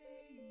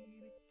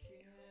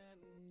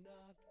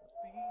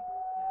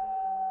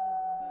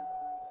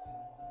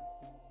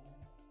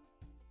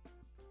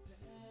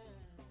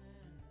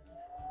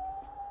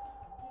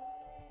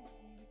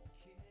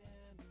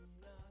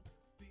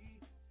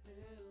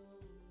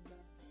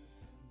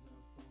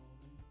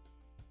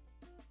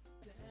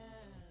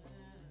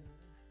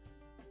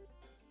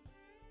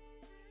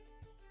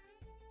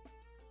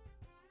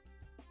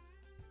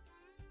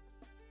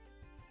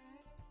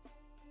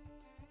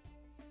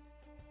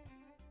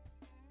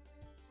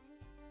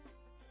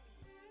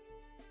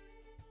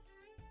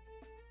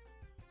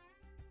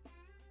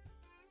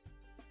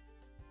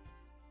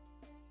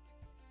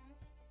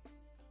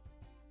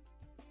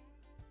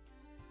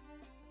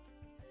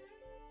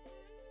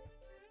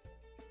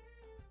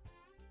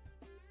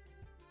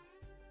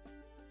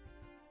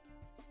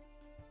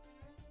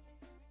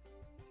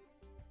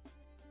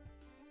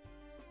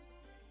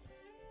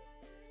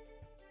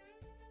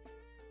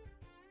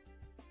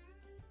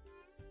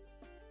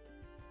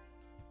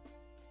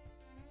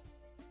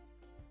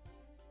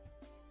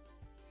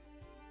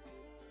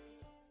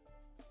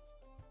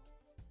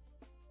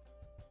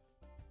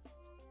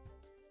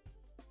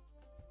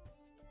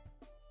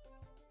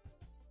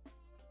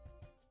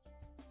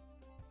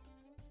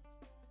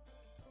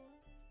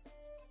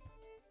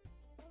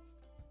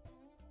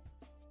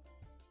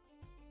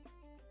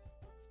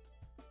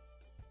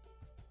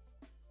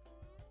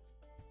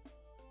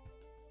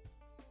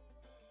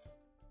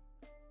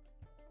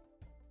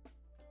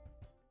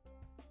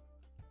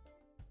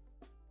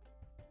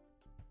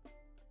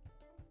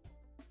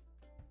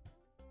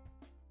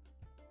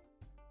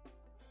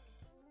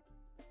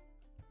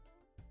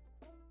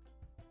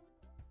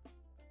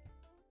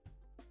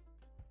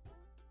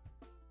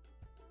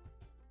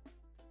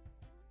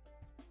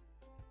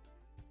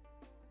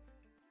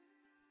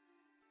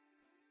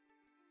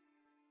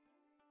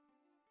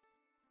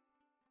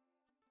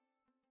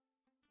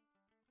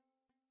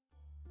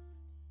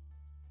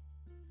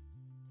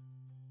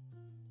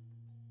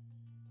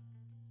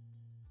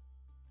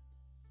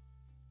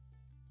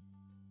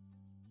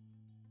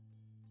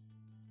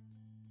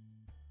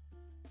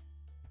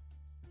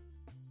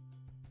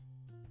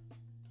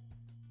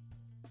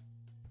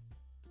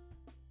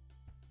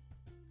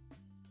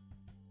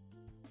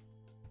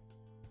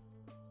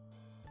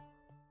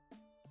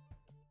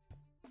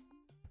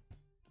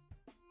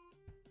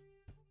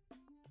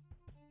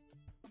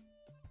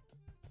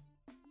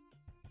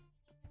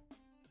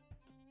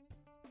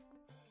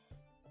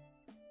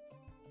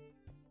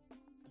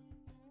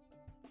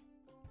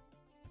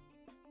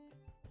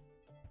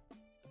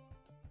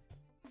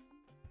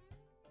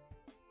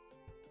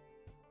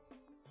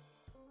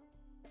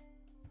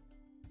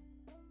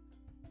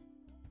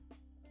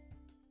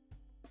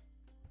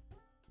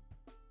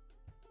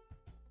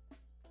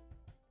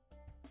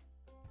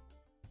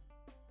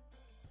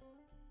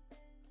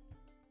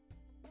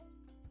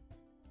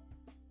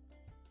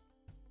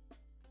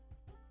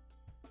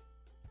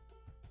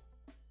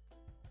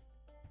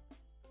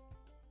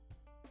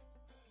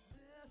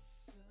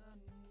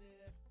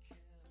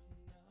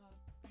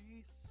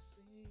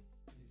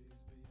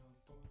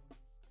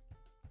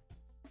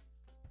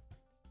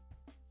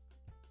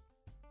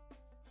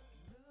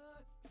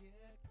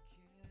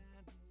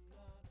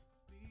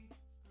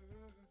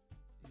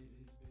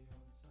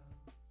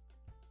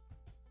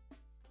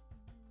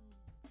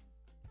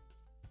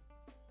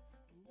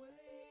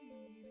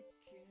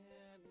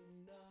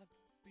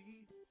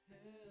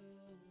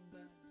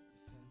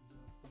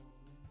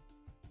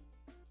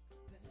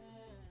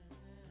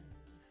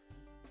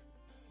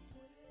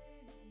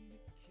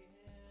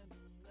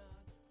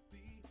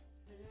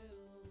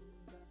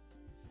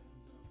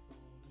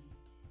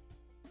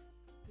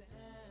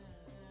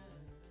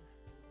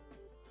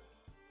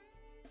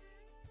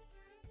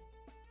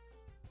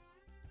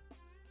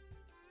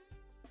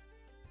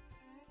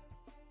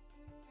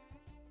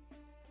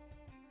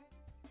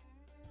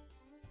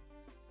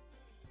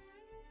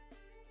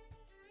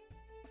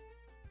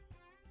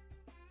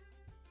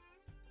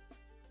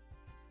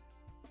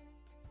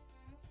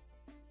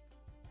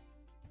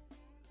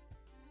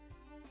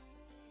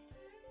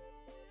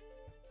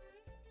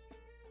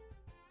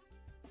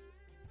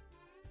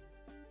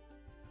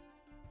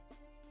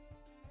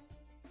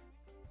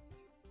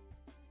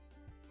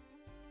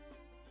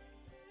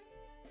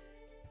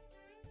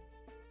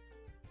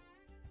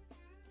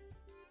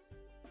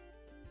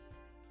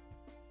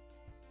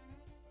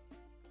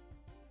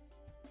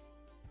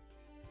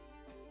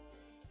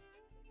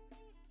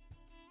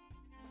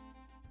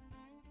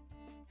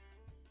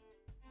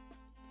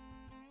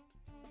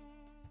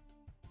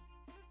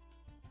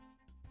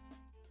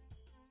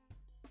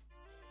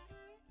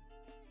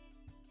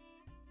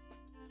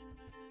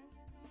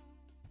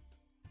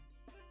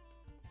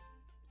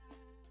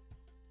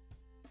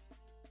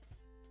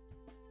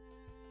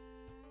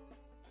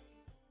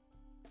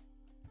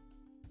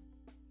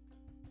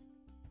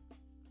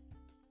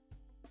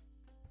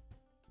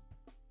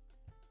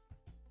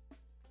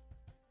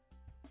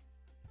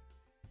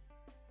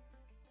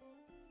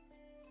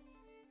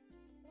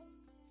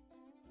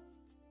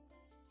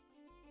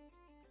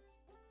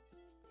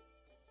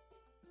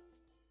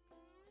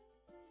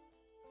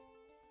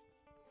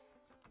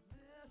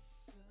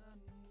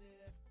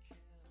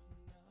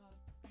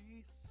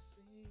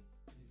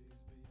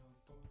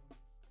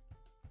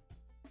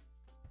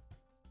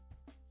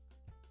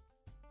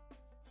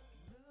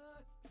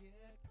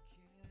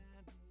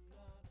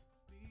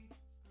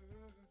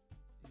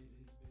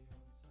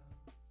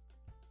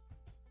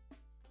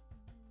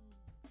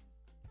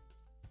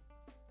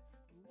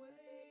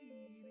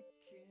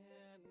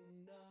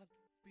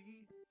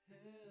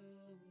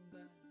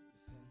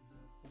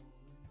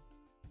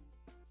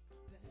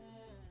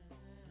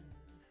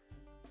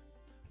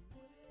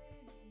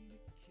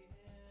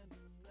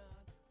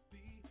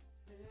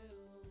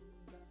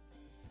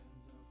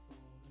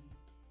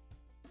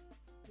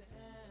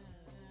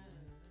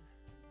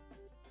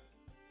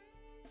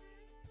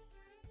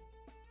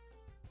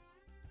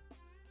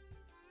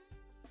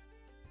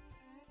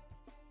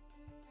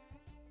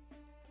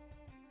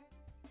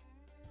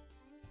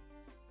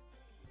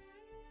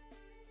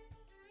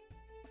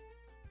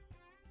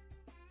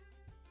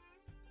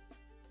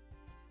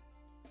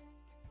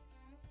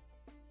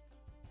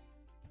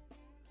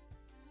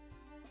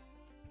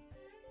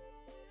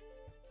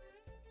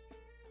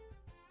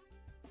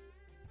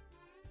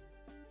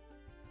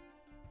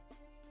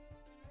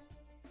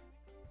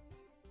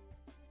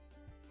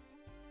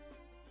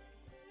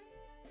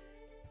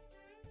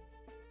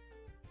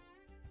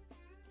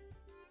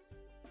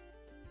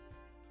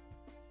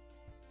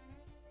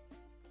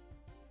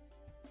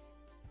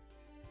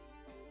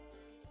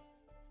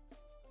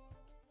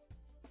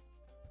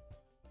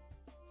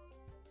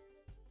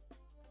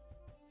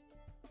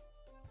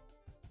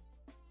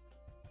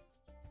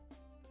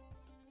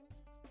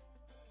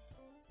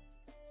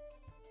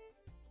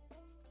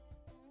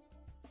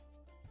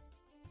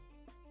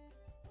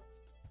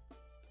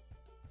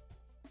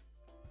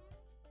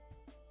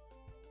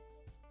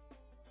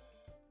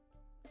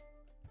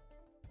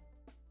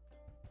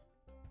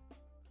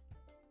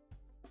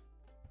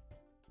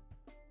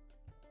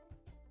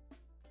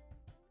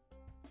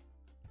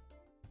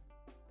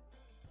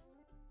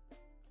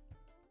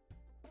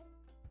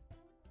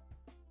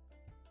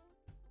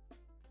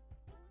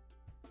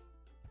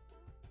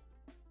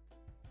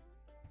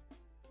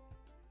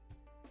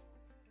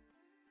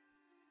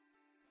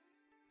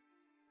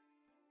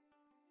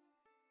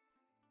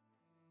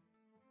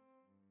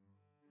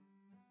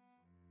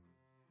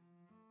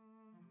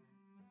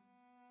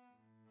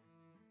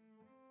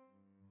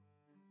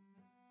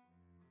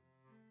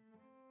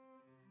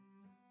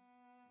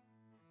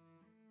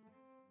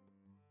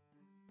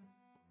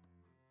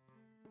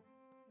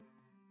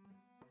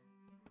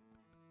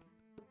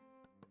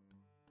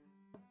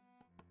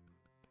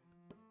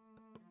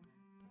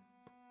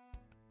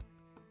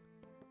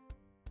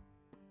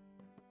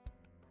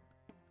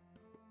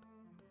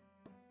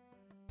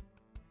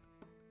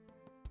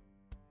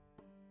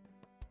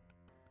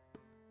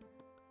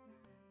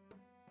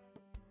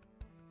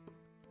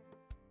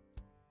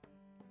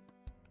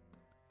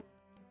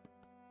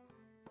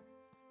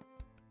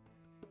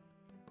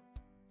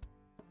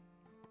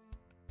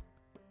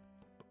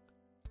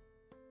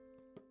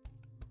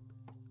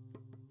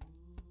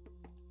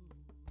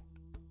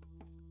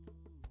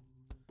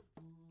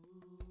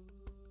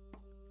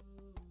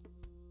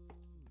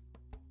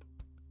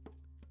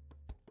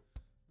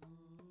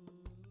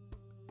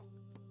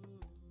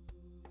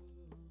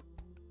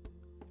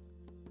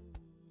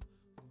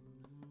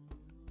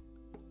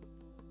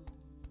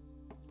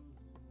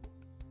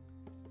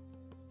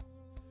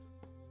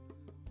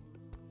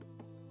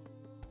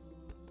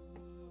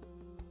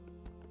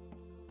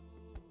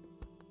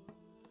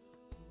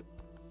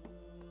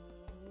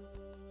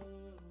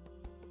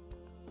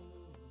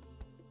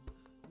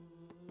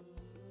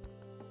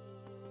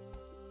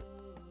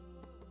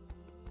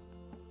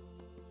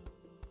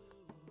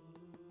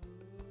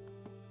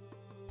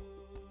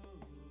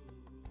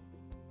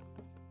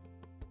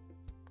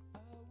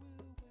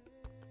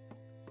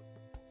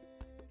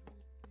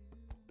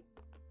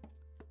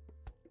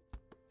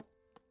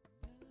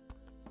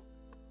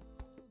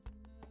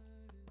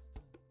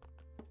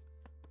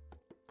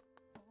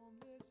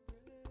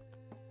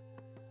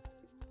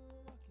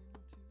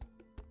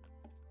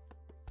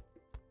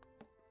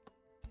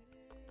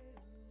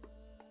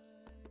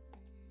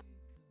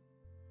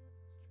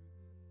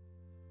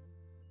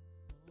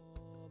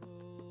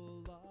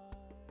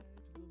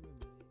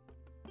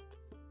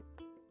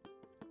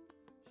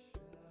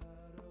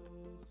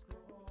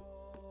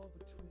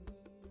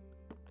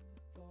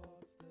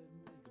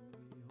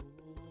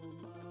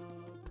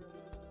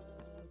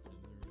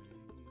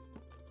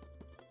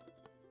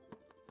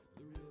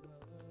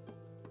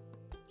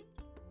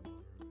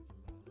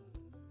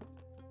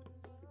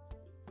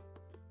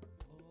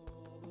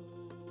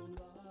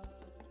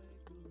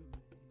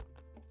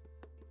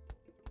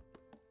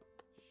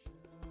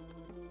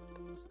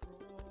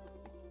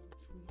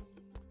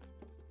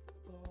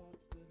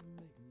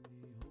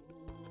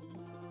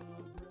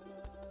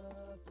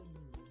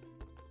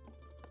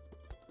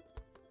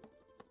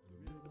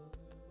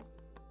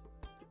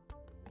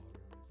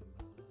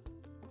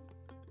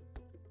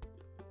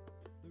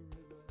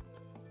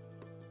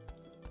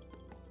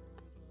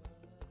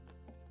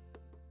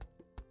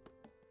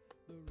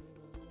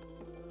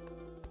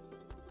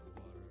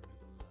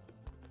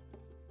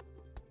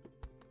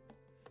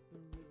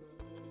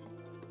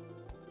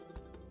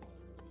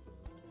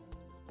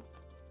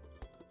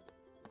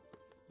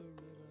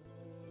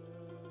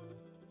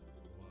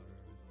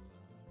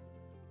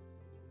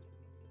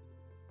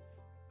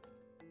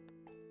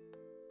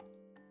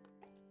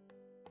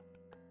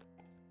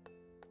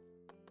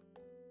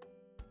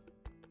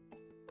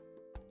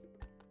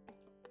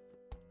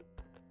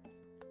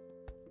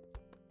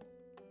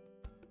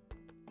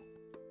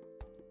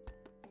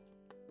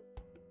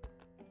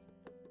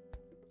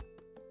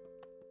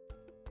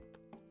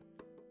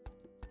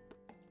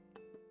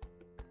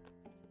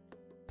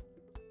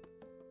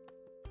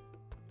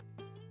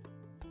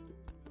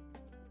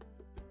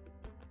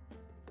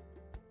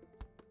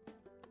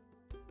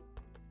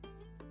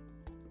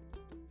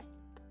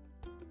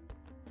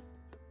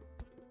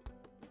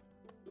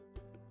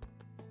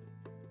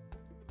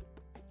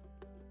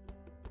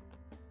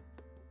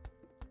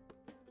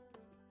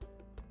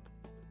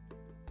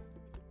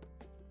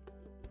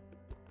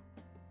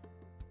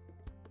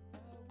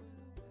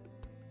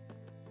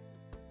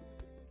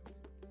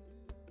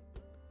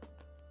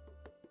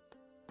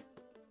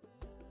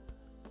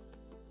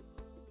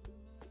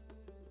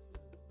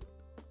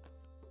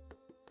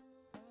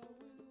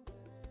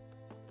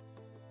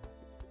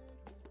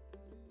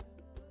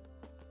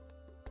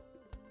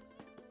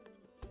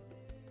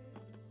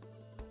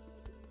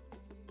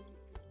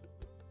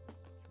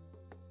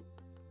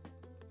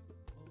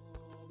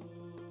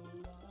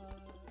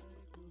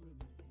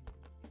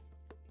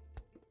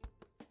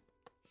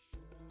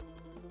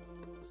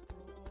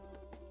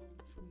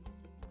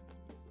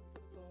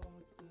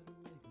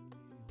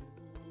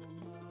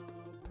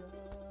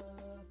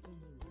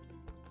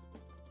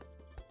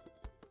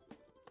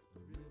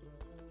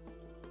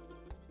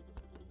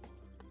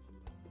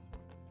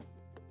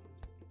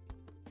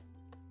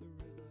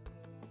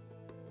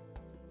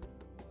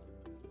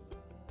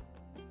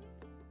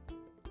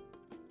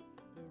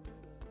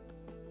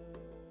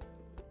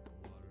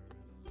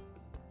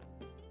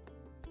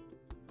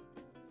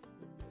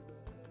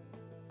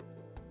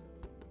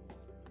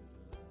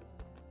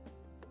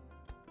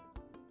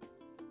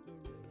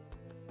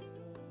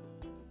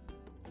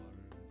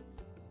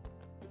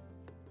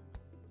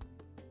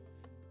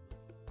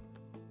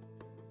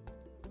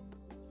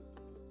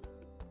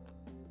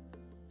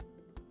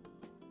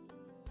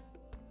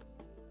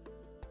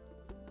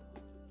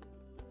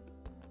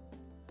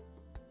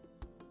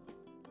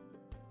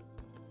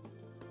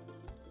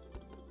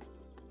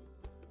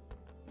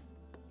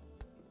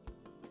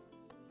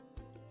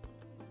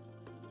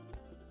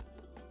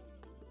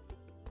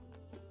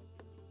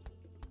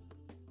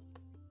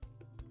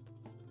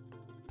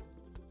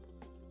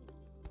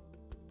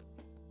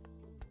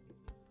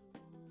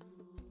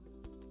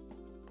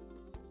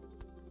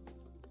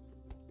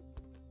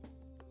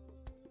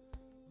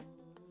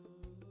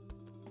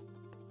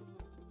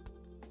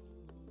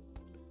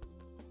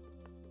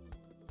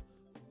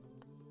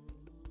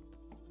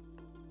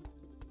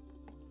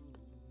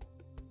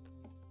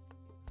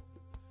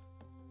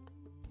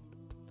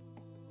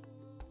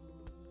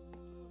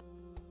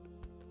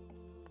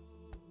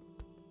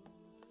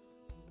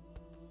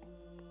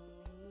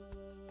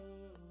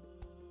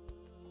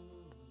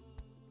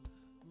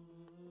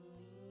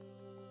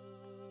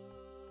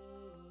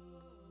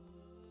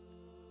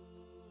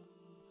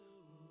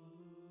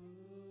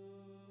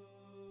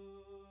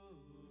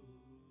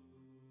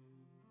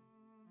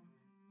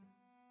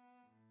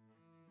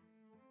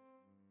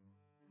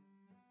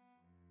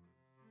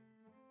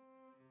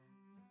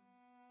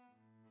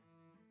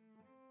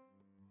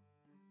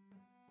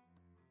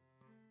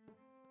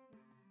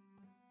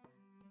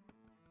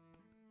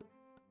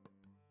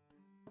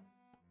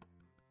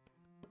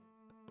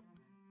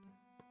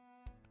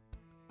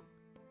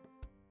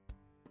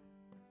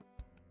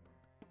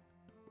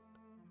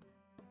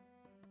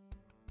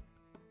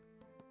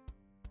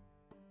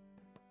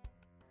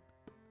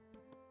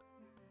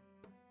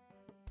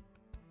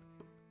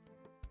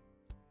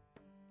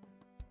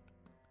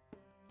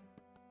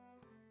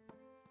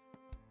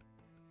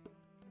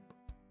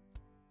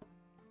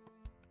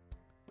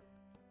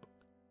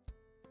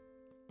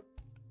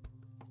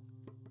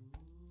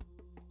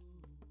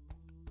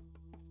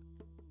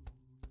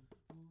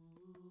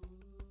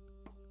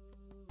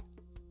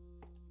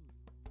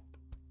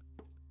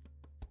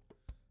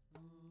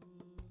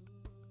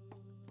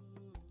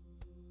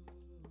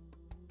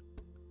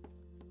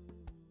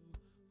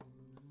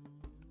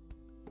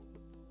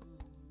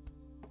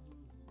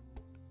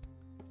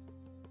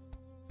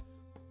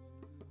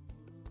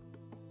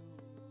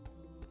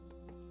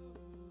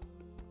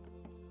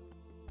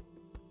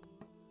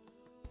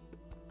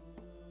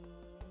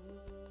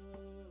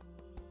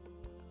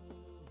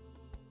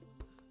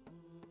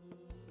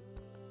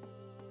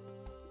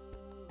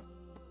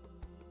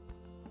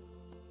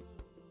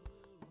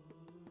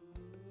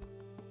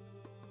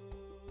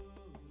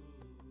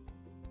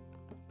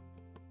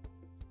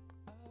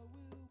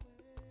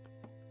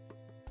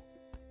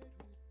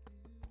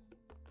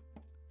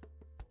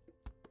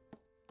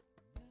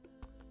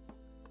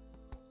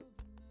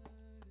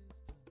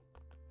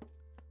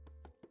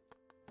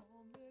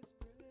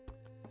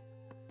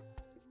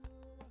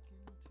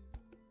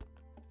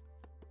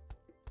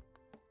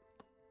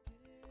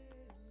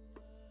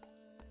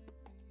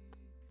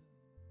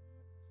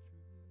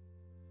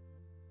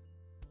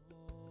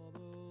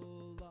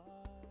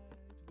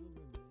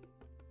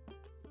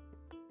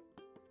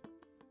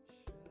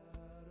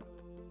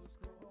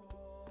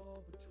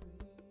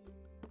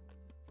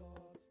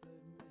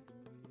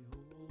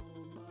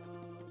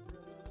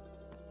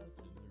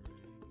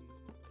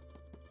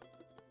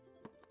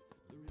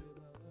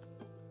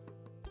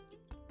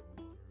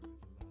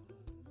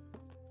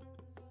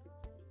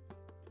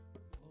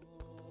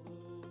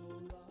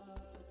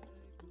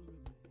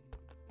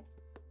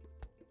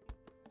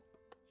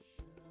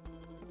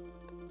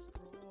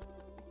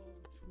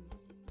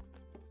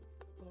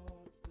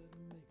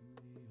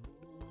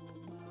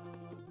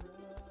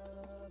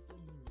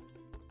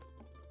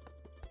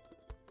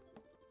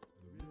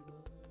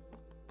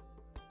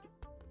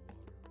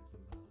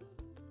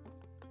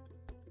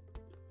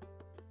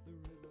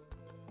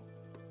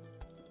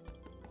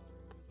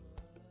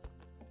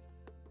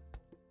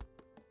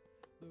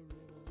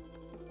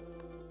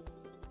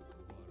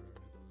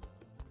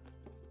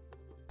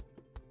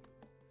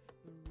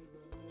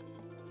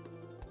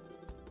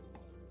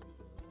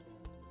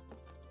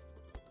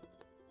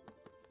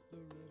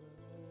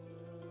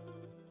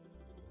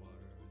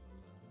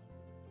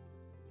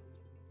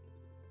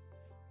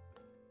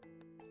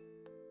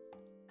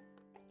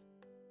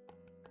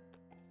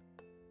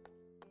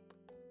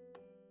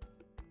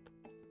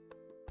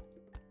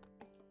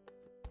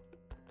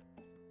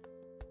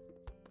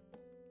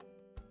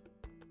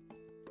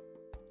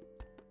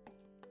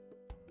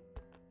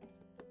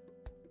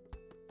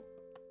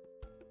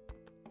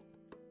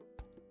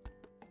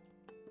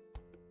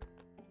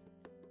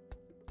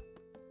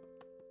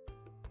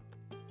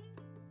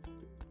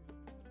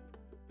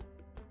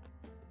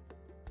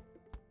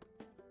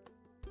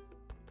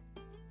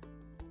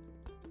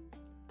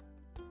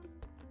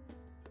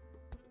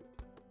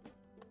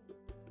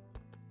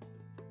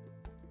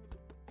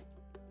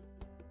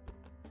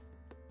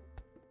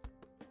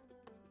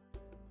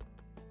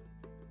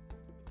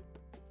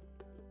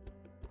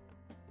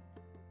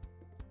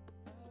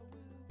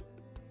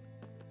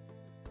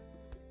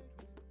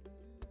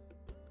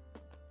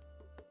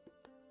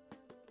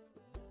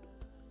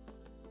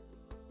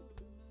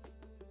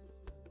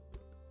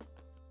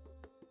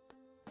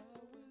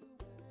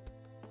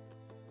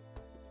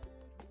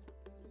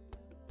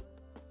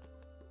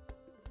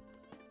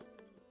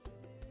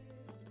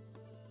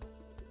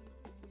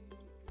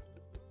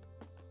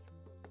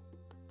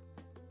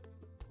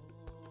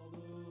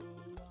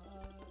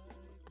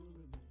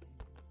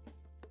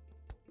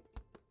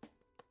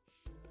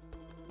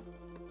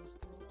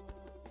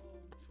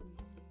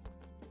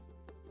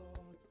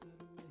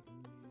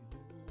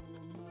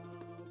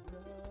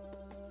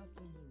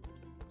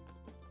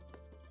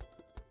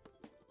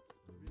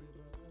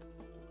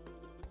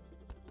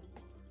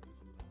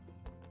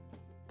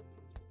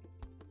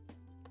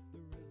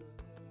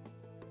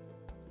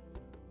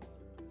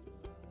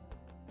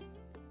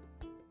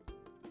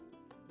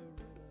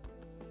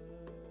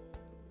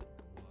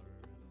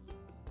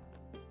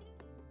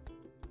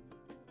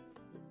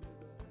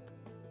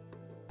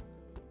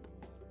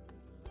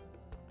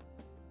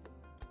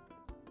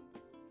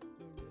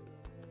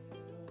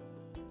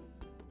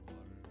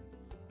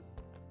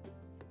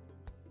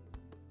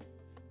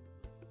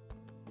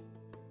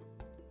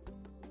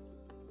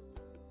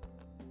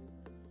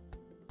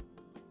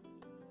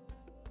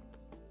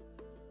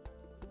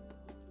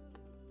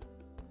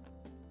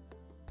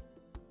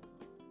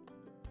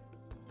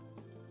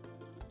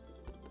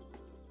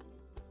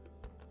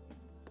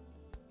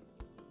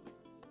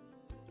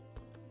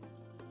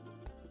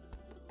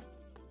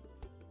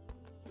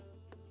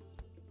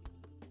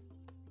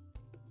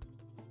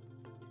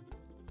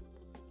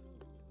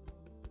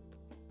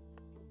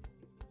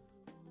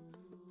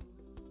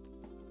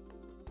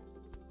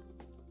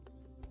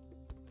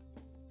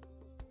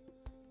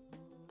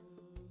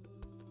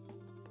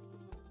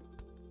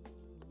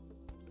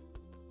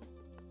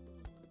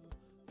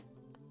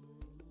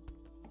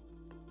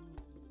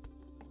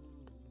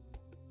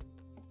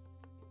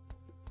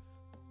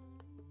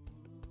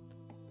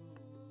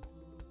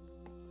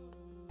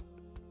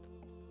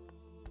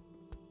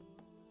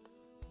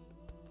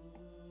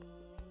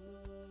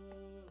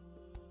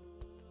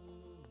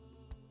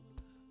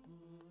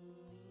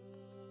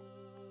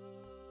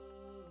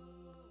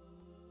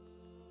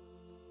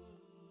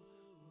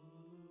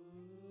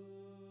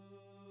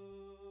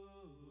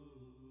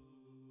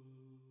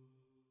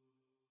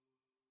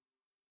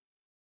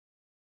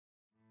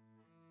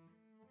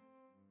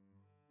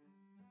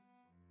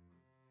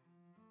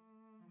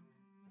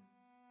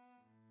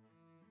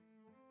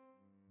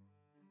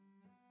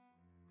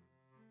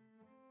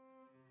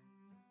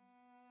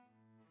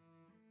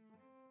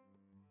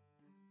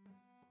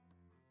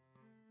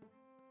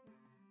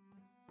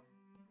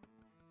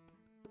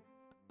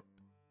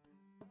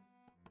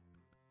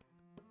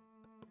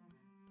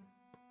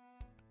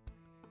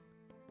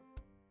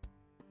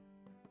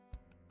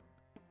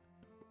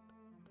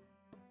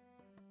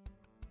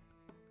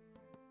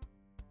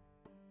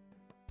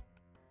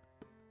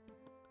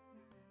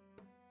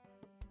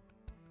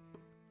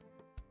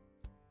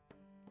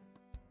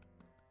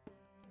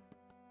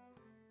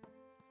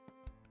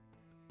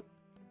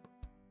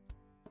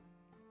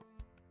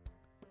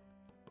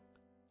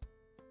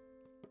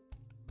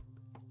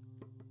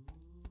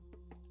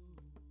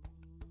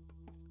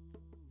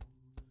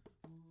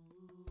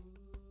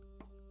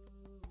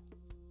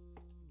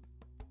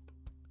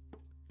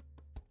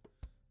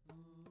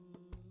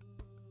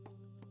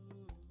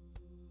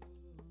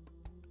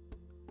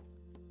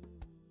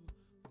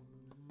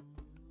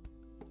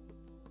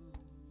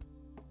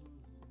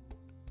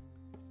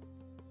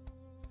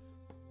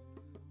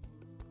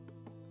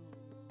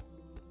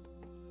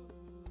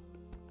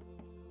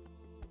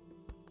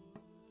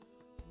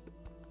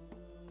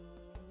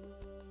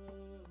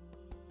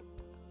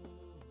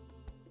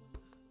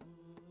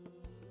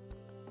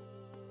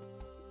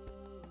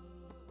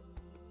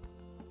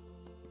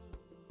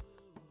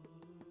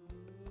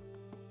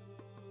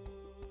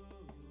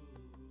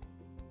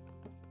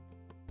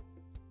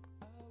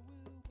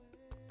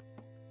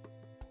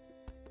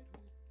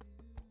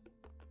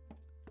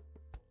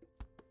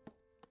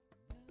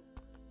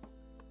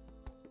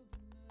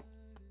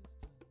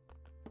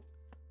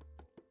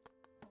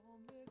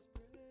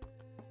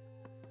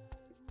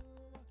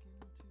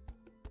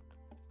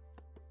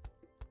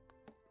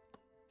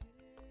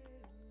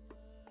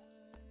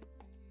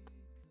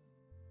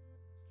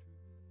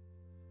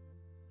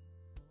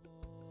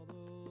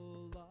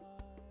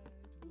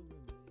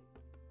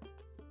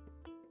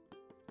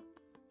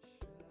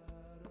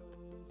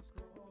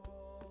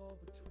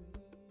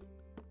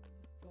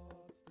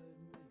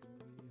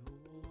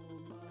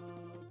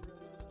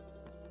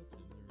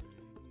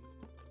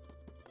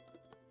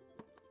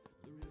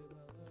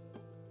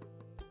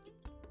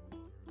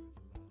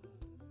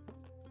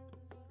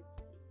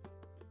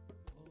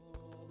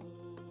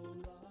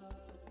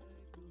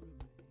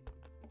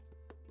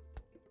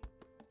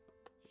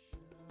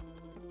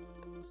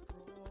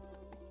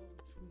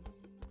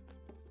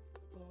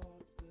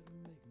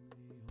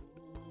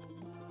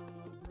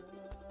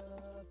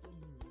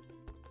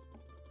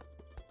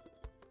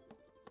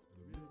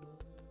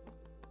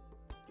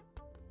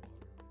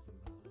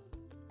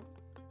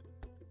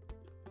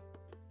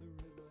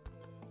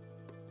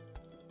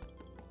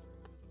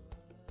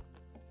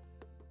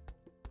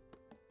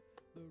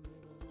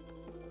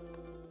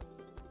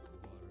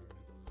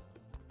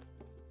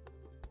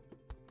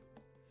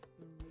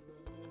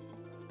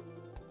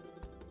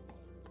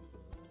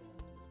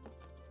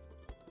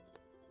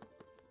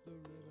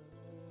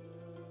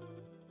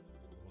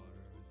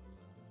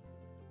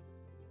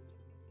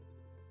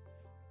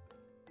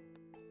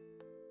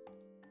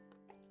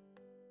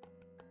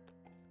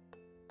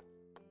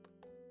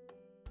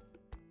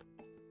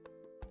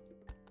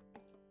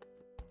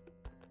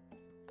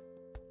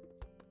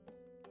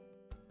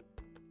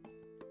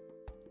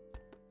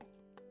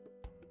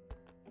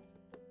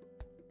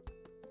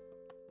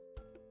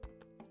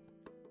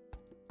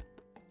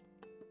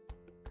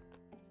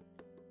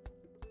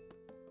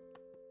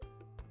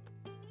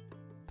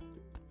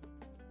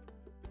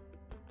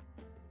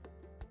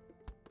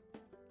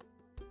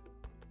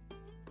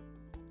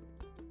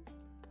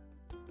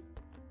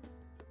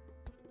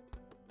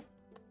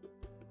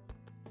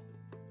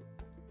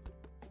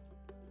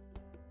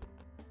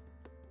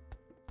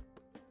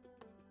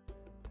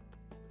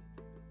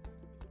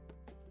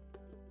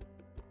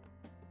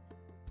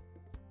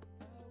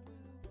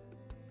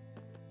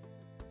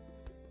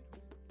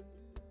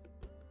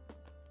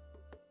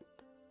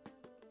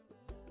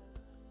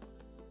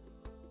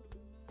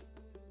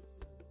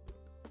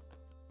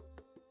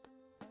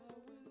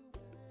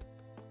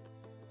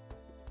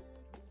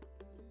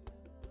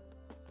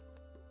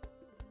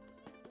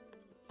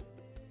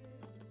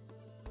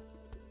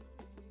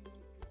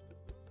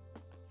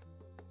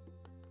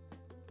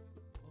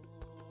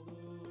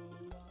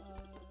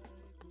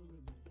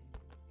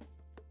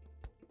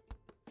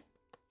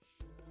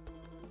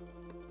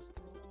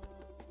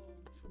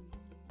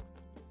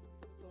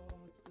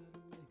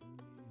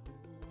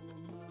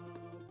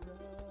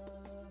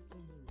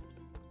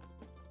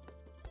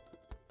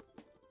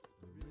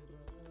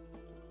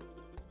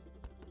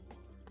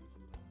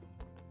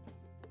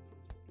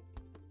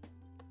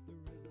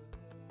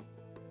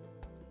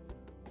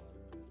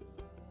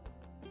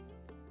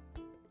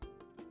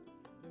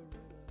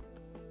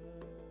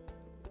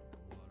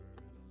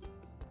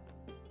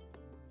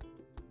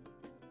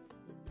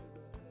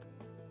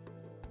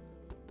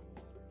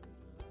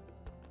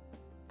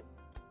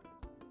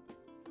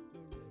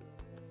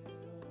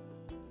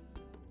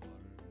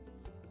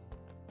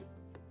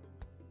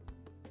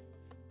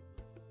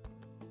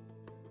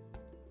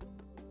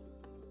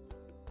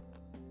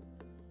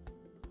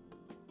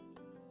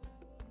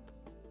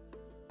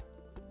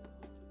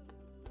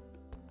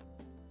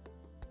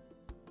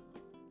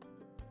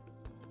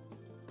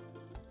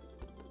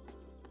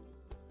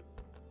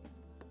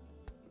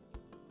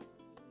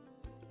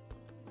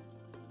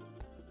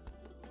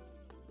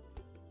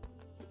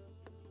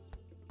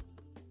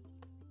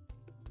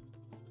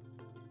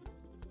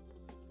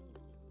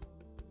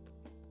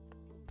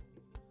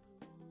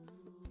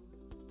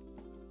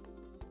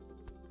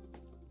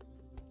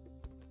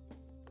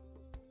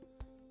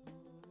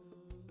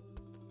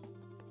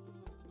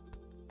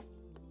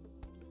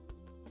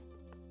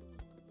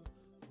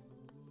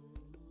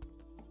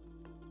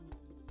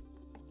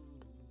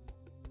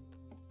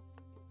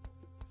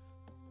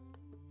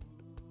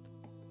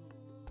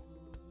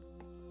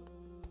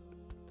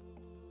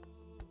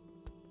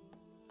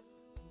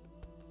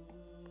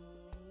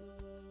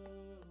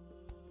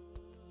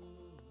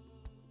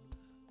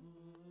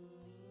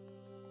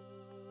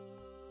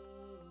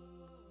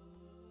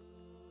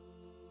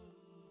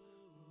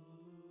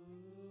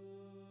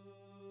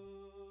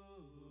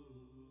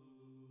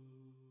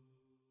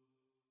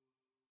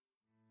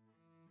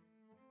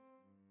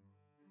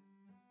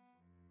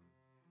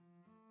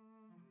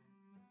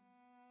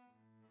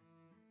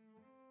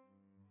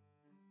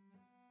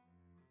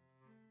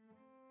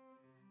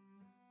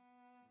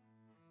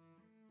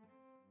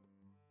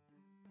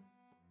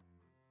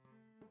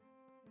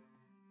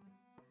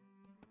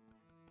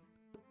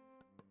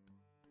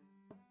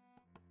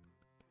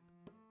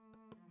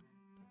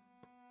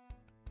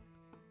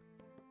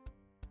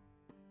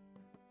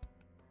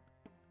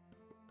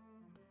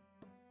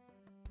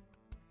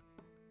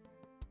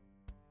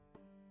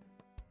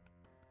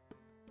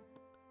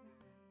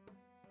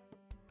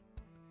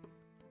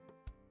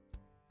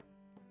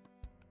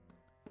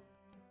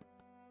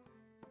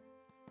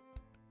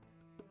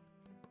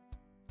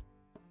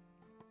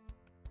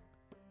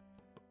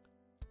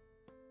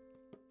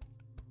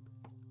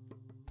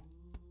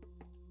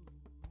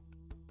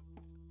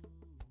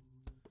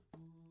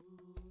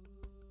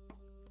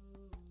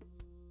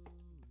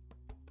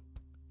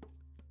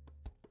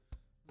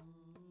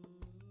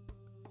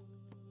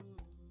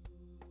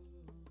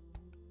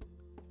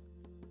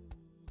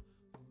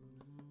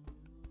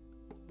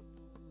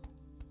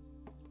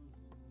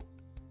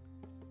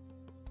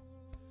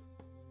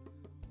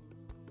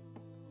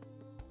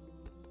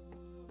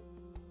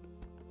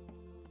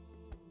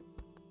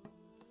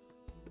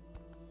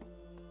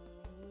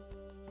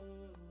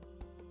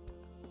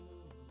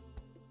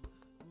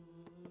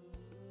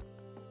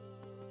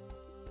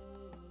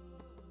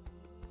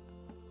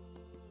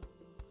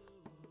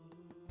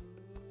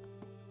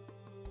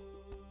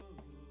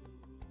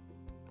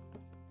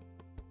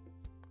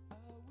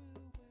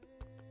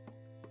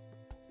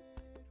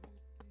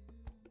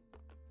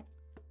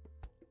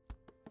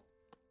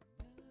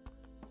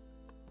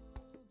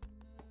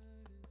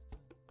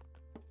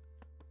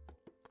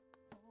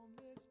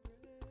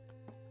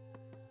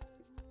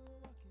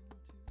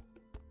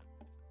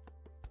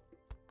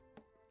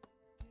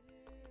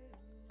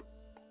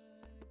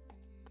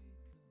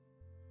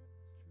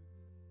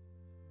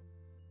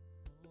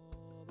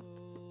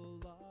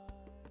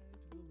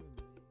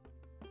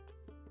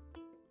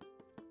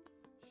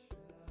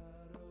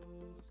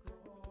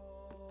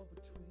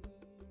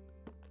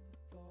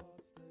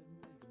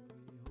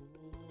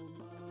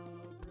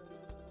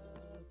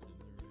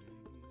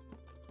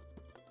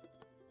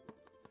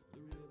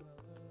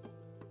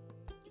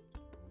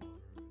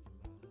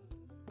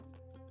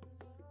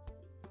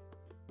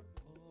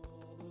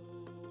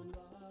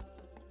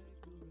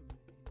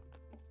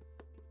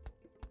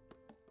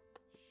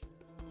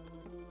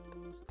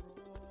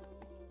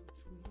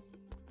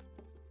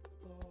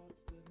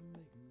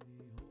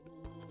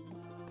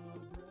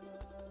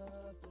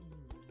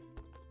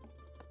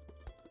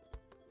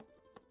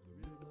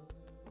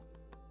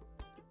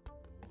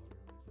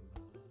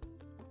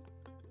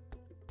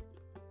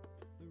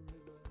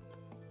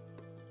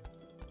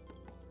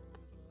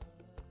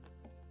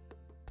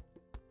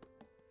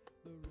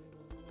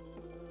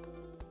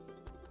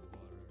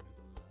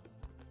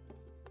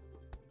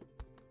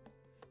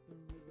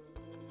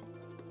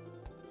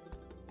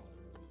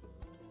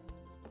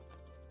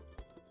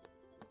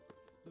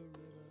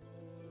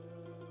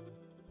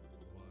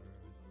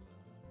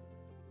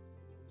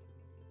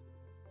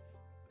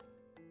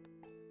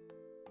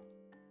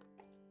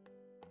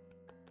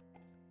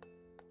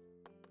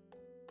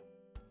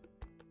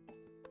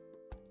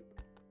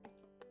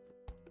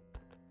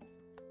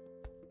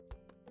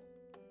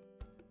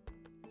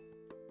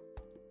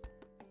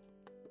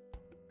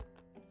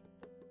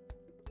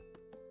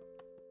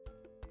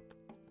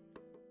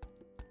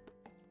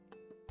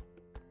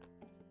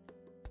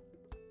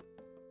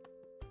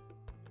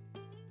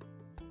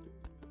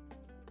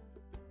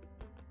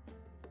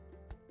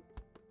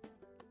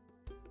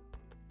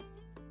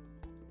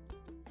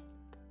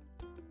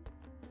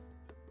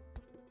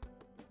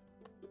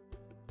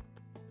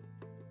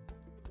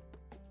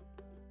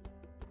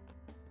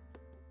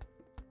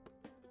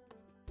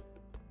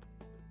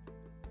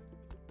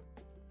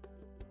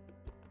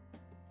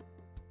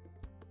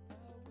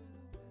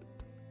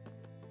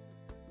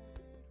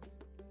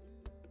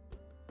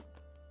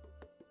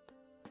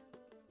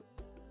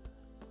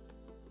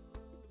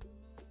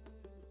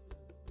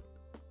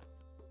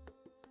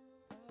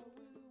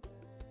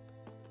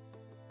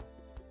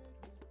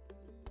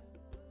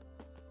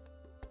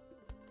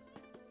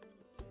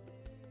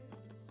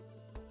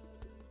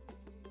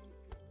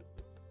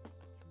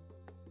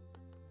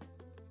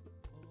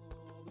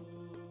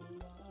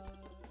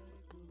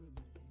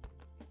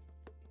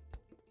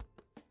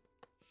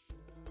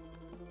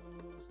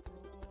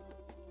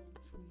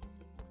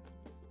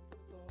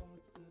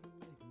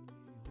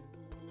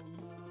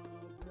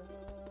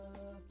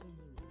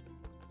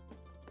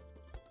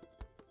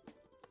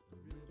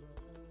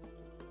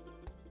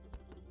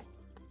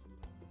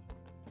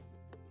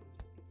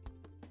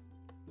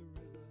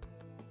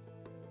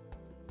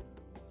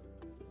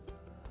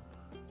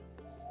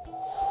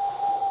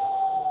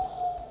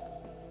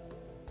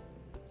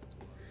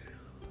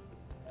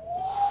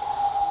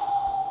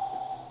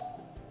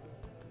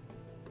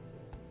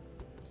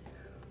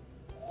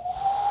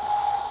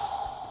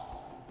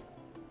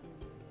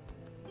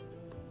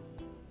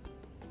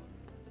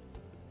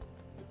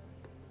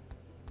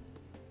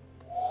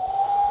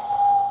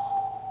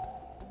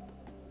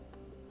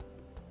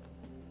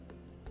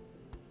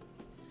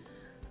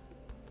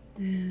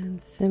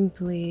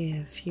 Simply,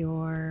 if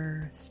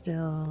you're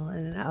still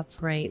in an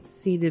upright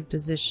seated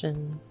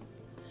position,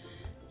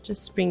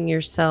 just bring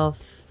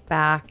yourself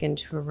back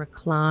into a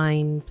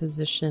reclined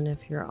position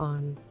if you're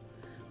on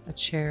a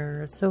chair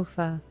or a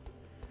sofa,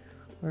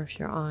 or if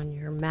you're on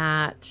your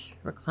mat,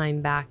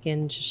 recline back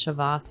into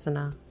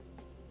Shavasana.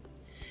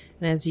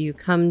 And as you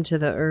come to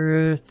the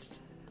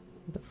earth,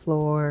 the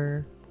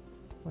floor,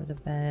 or the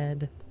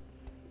bed,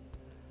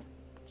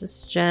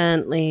 just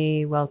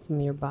gently welcome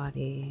your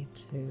body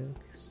to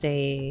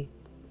stay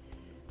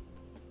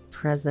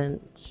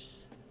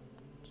present,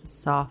 to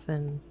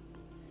soften,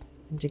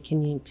 and to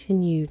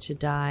continue to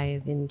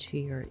dive into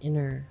your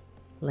inner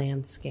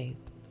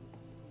landscape.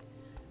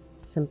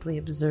 Simply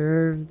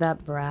observe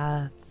that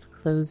breath,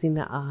 closing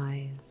the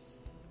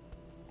eyes,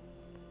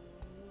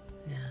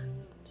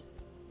 and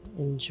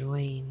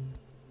enjoying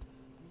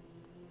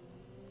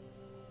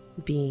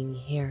being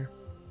here.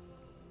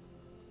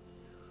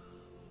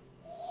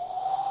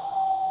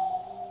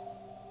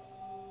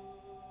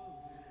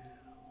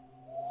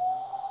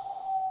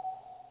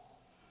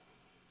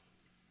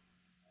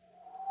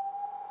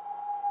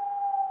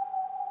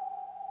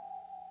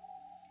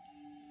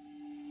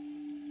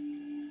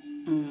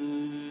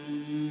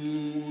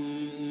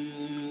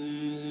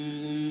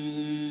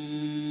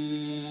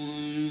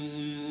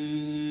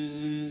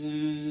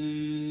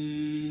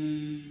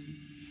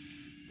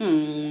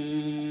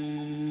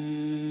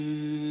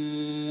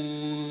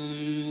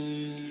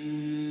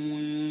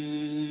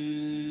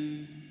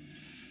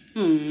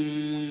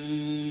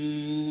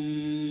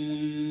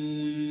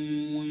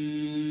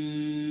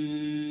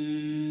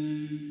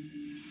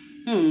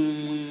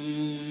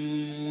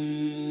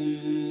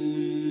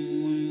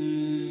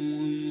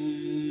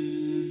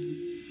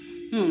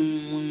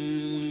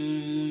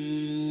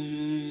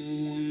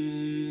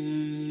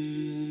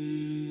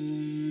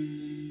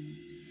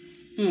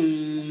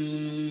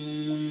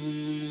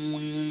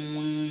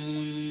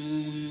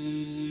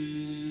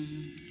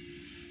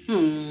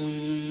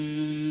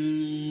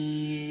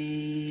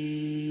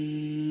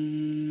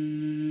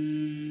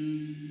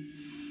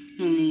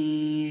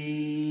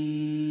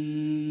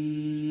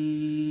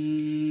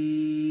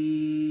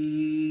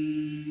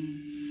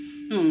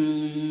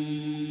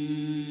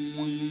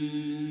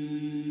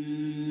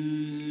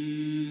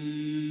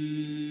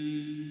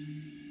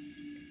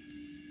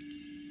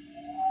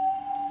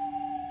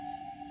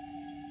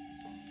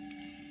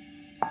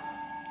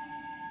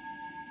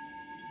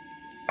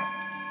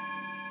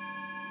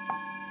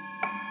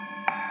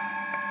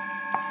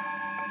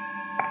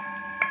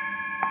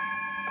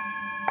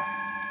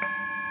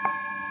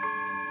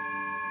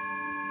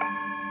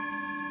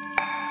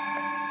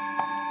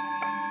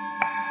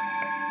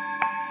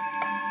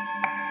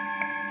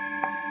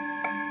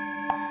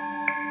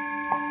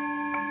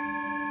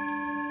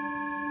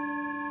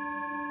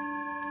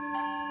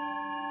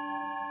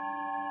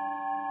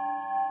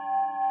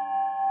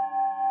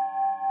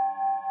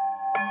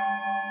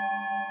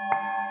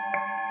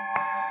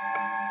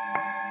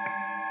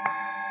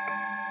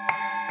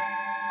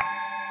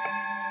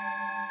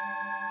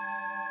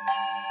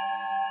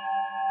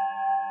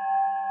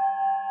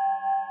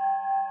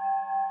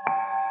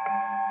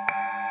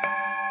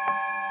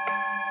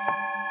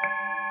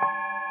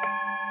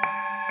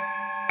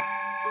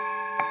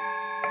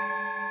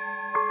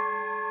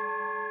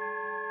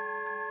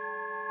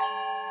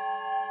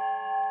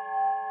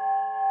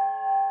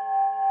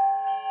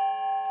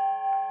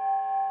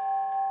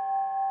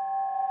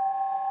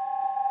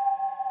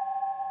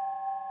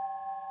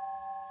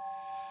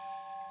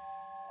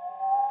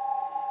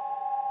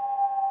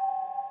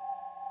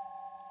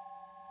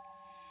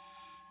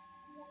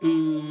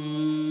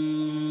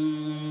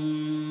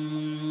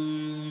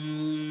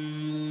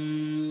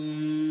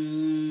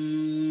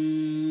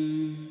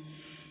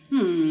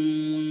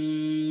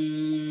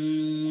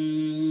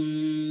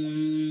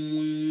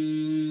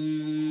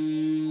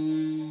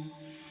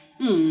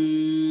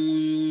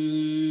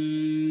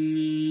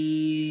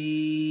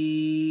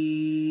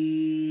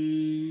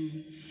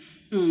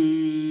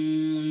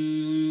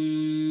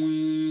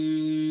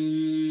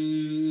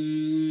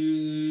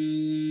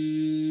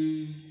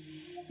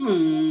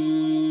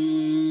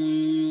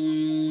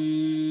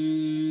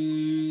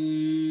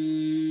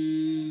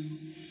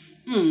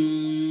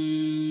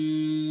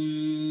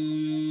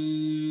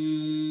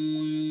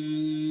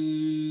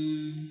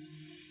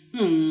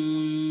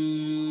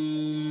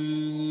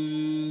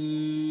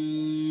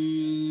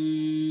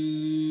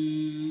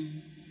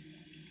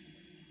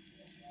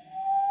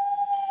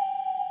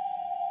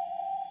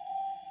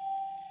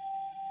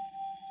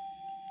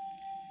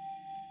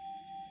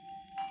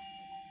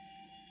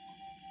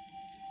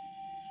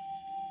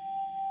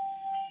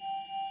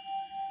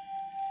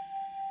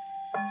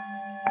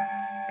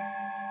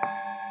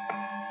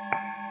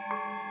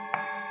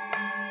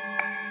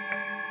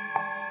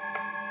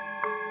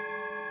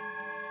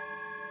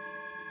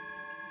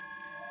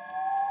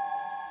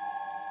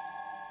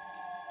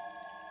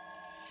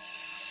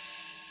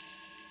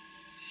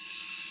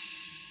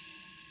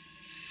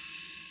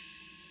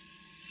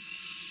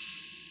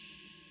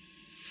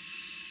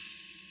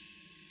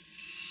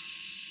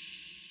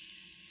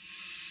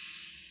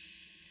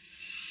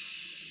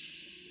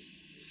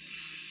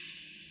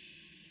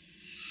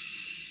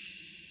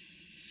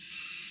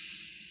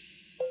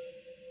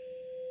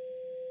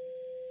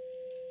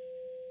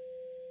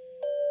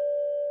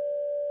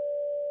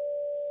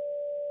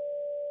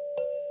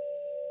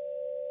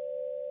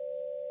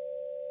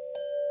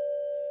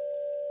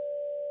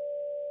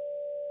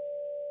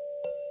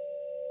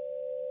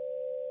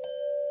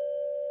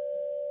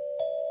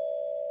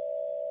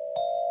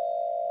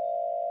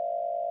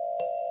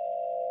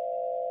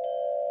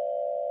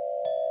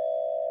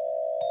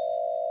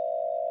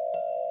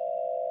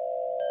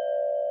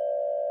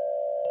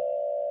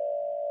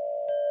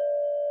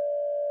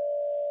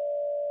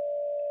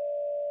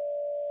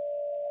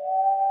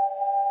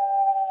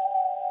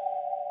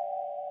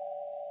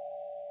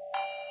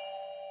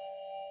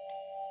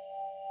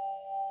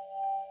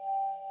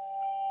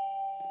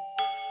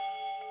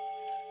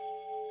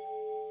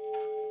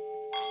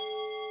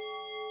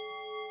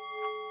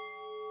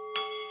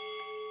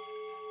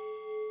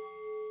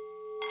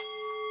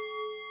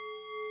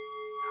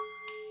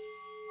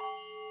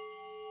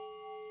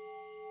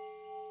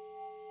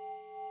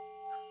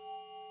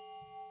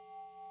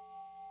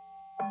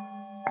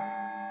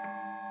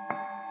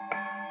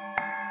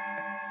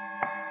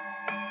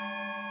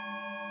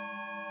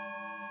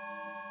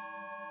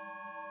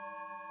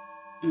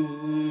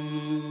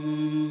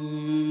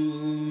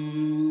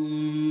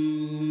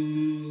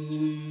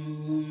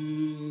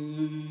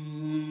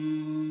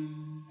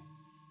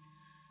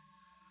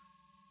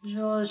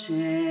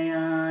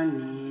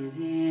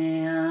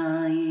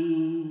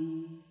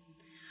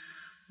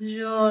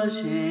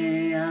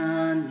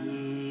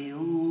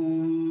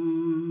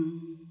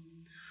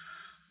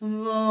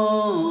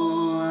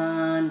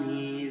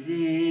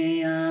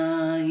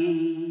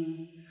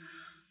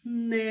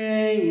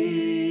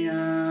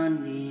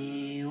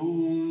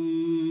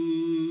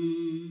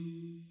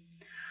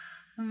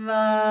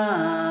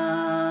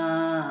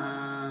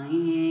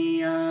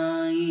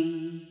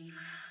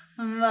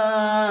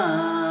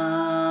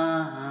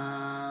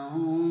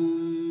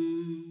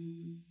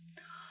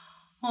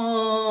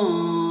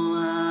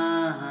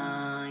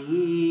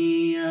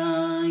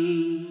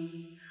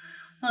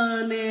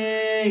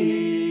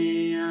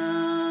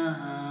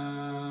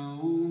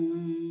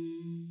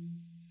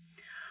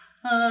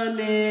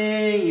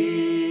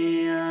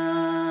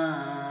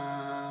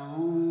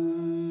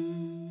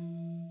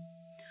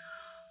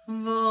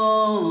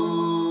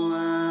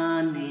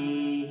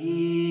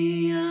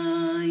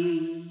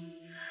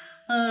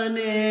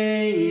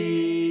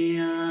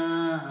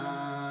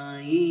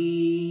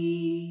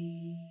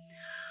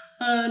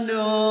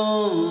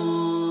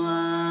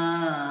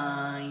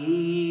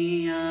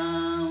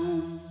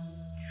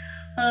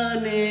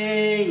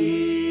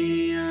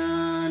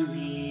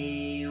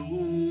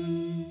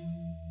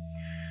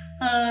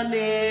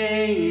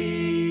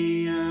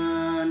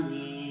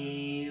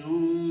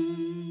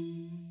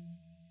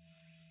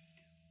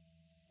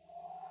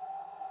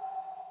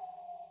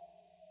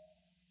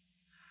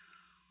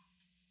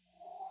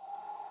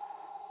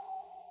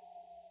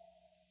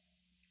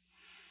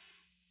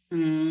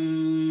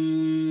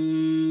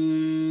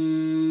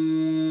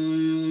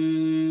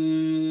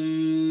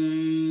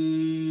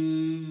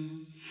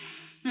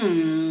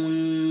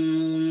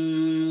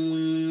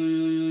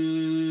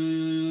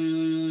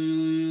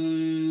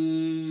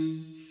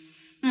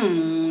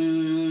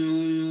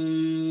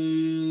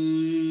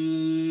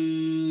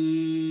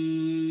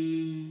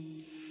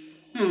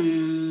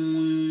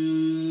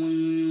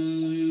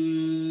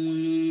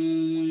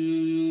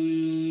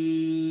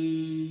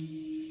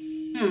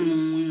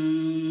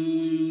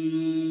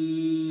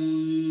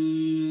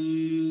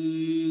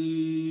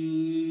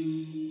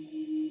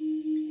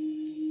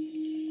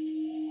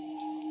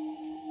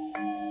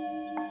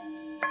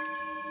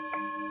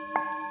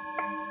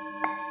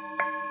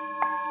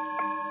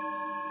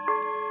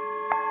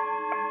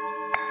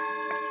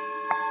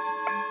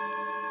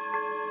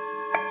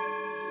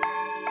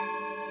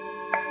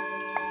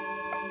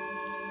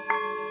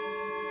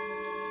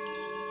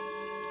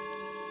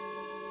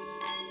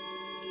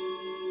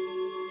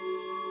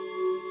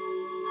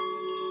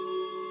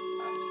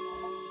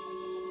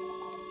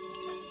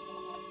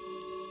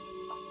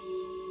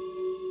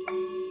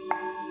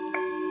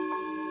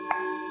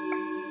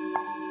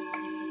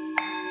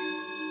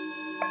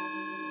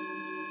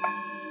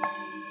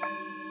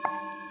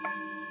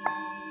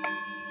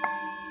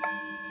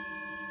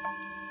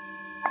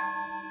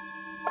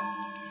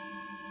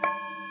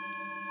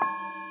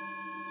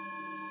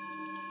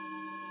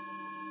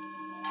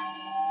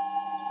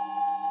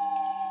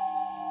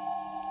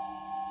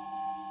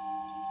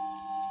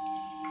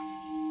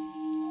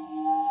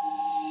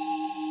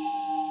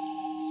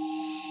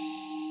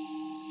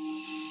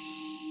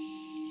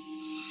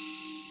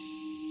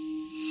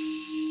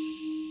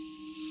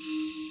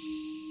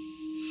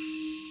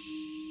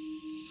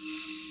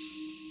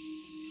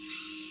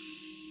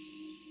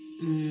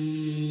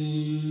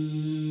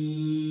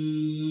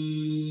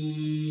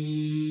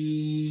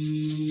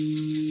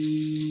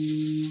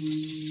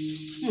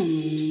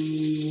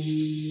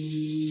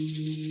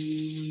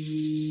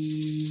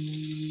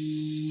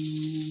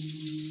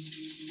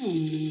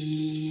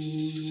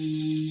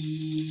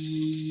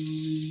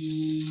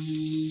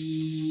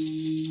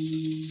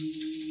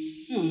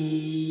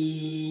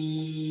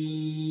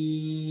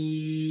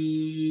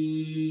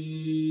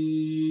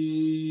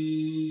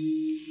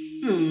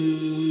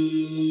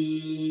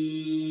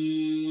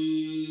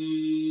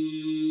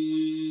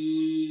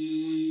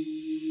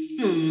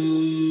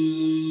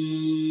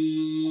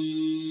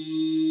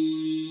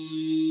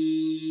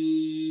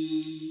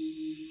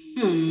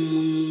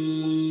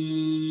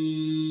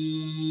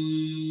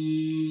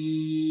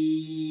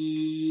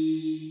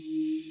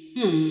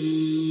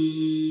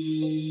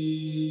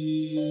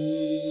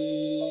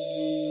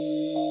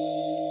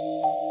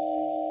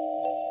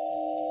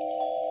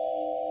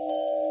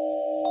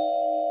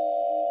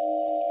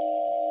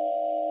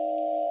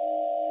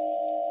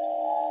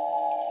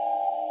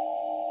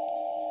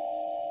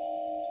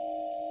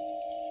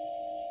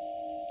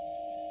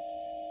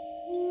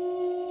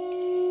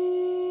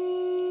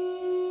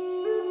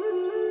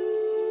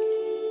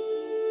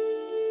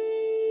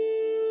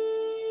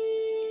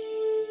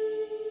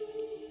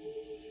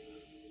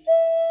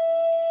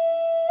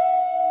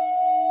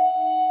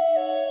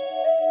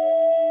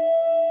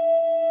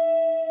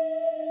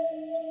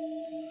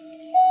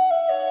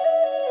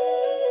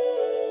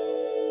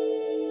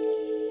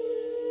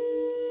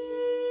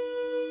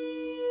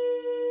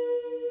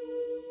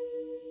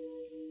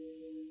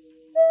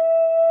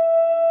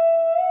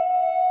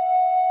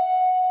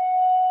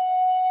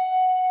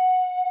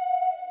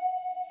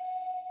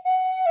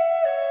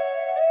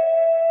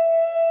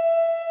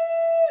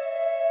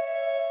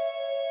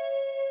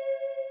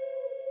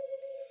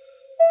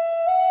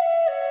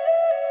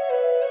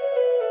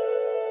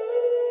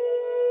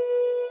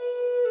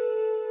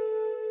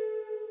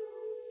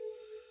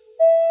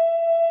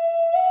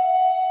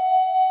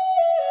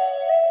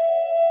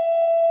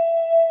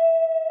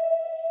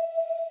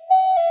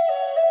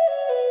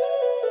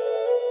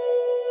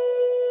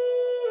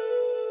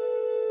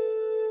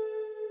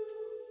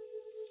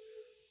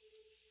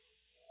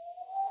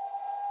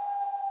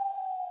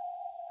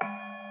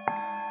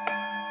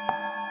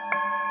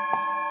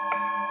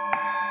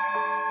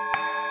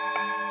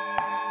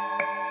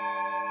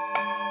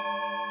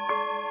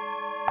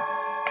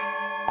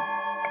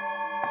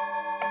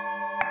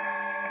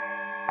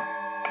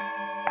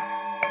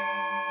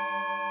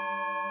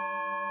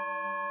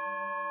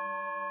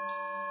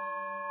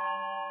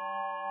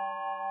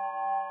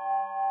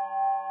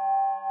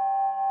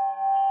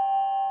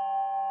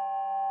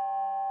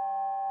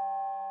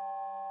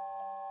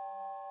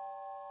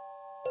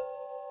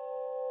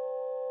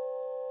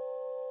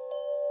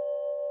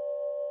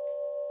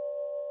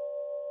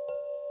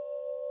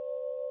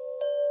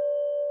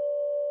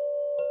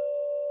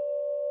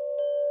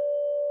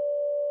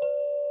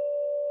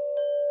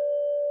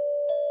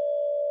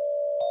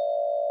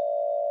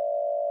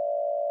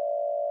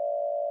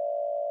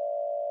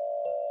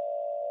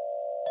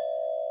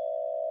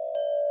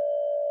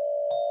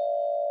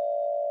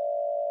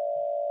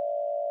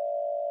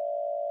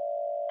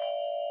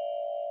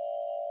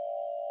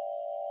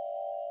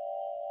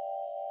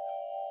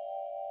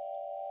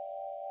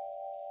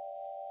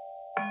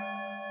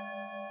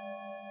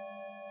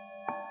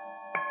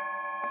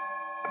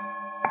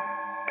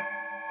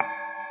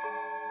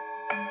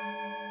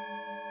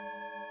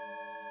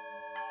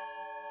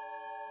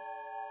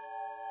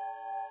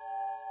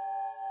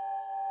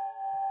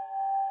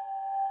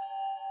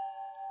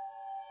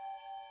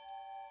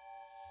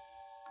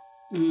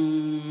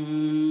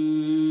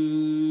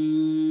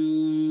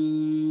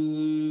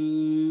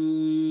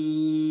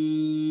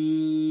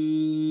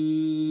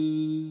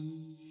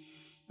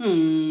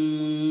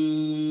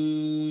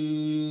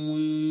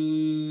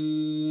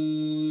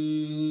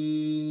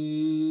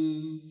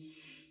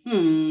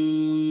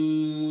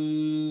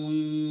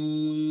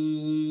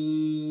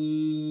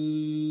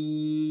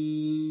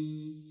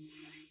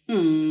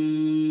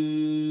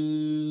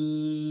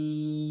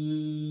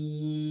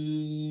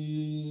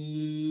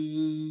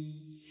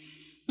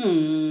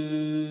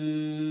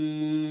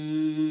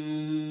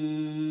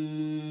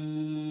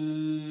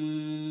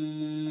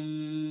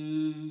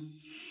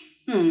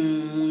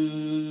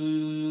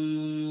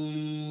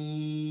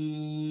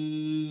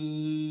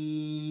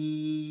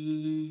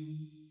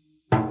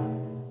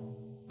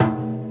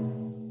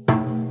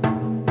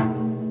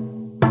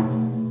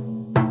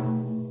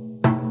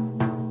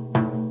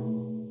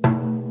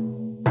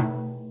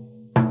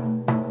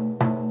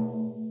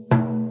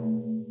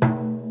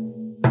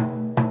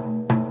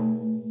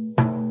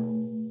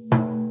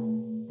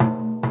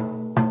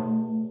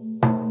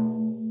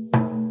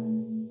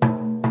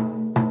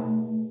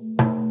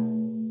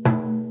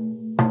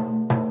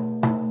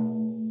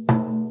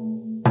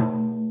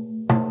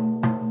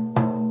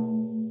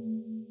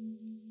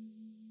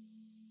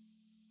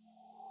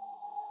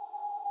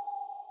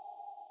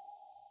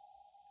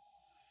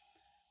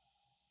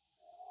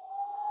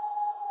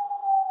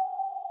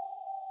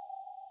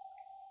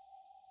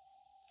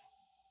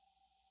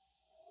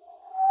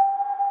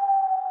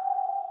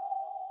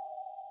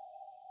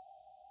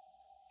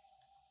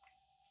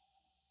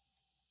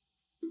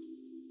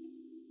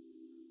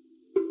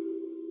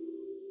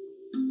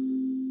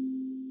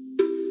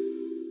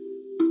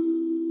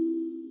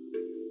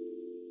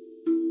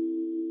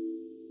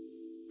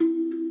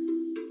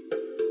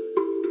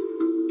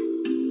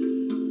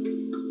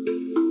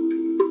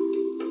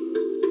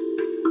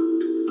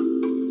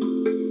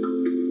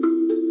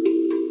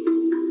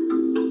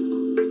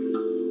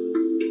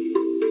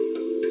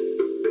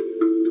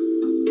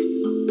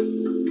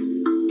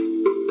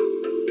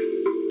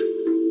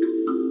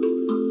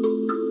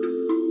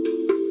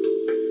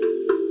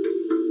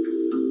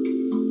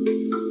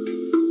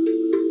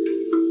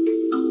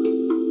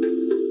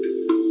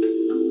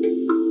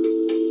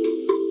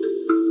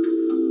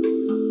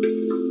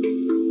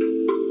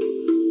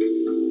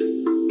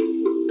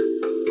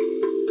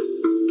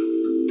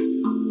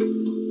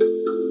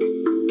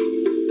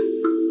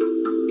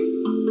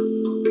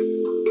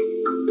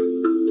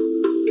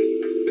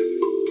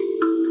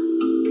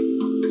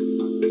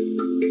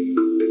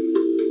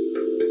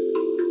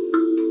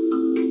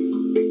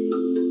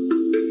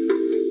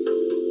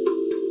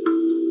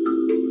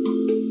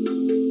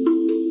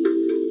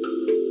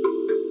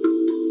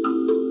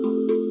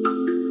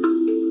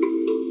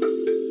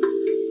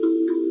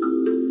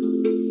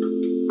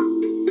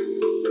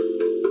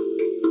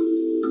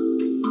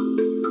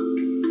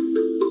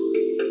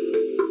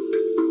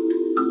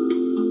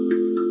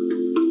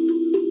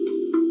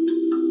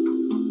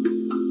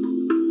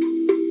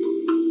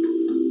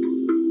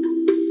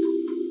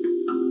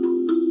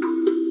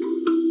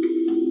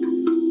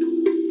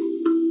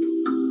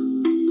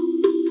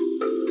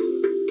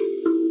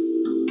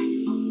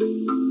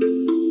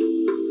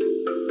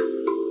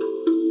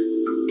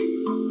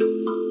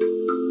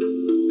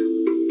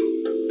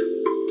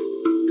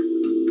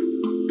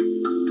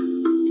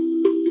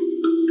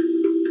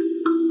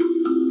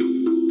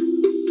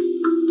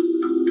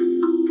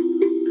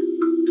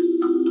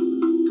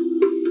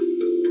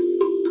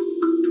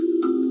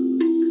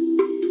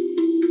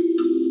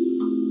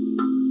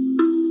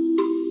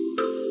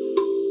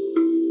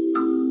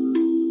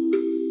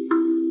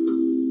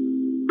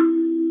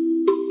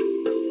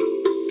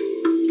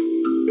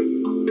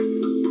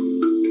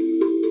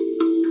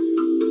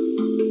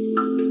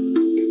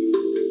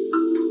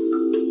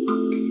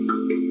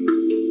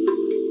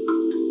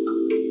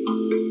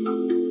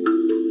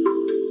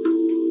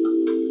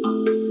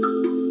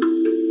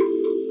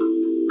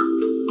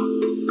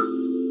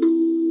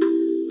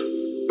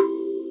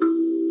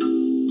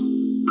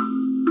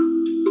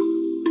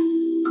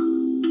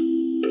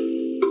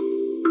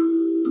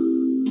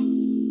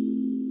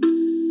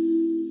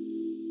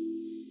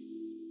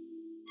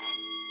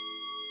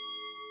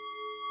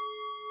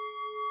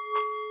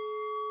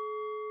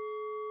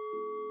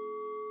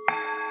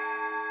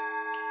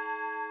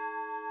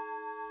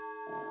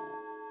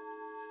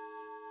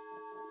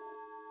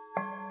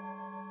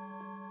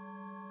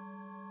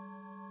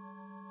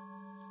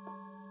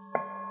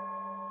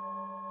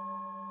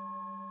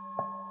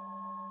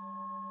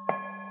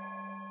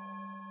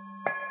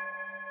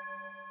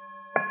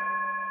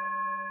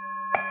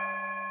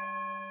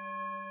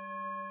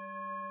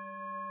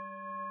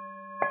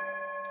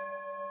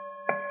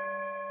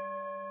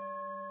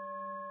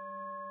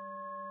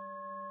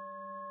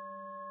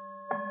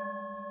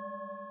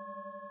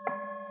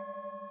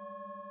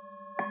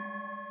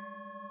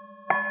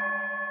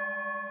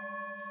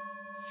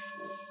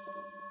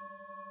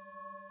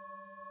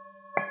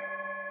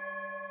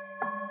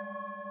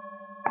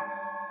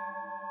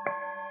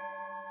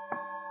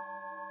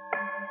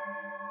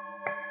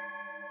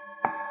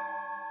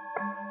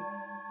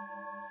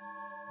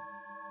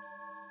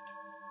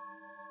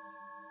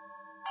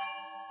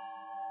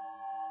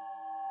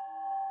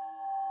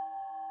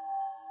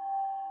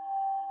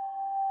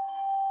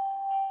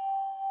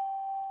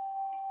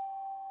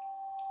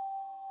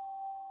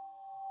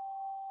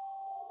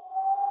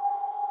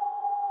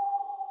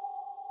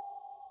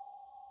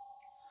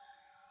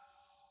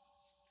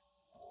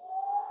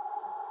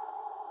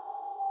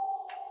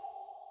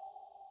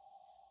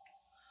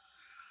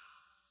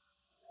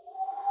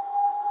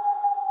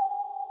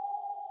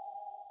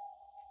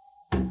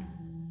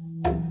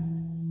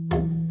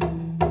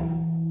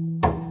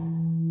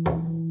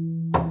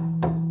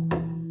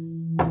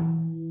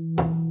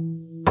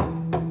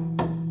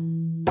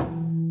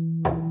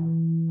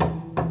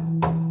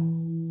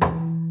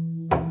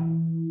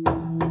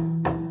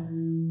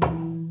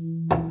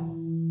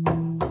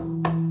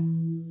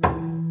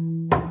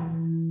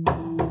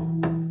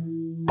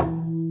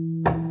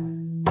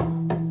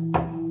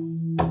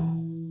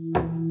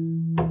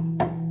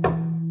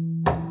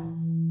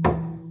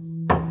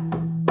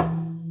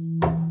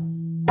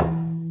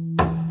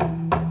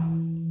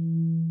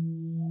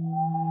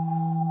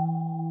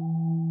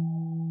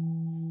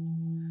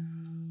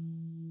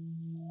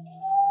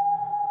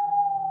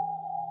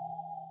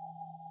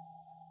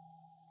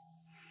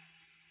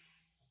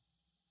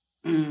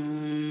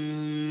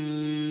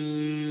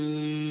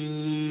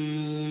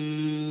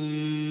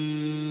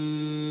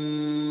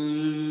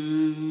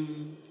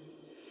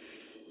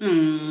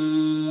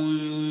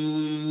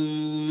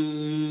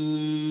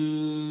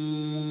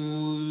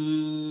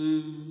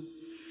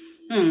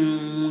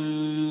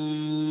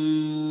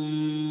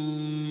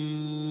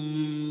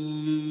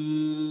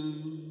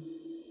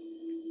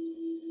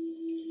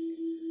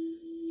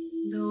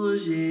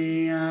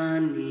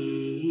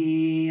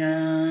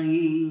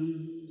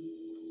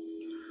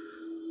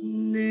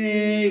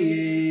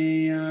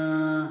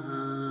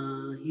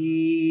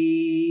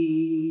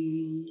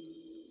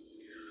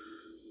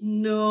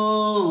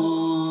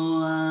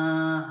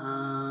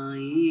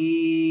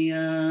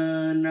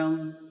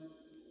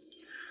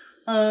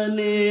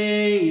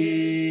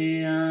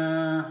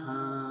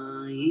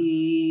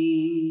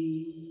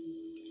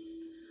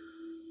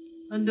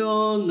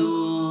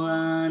 Adono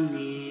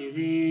ane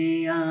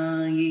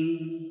ai,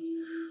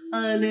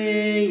 ane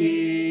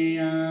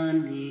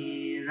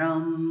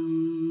ram.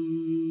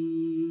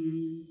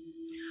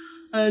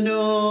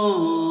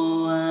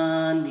 Ado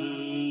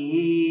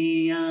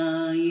ane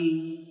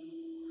ai,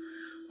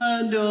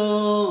 ado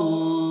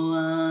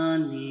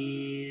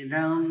ane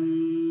ram.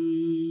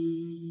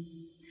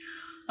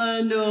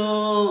 Ado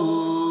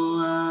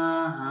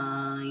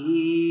ai,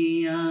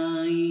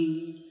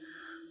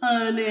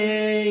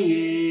 ane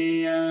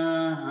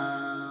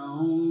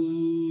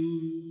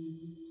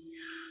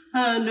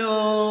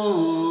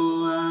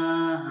Ado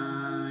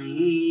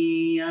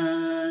ai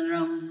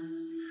ram,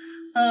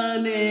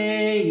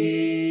 ane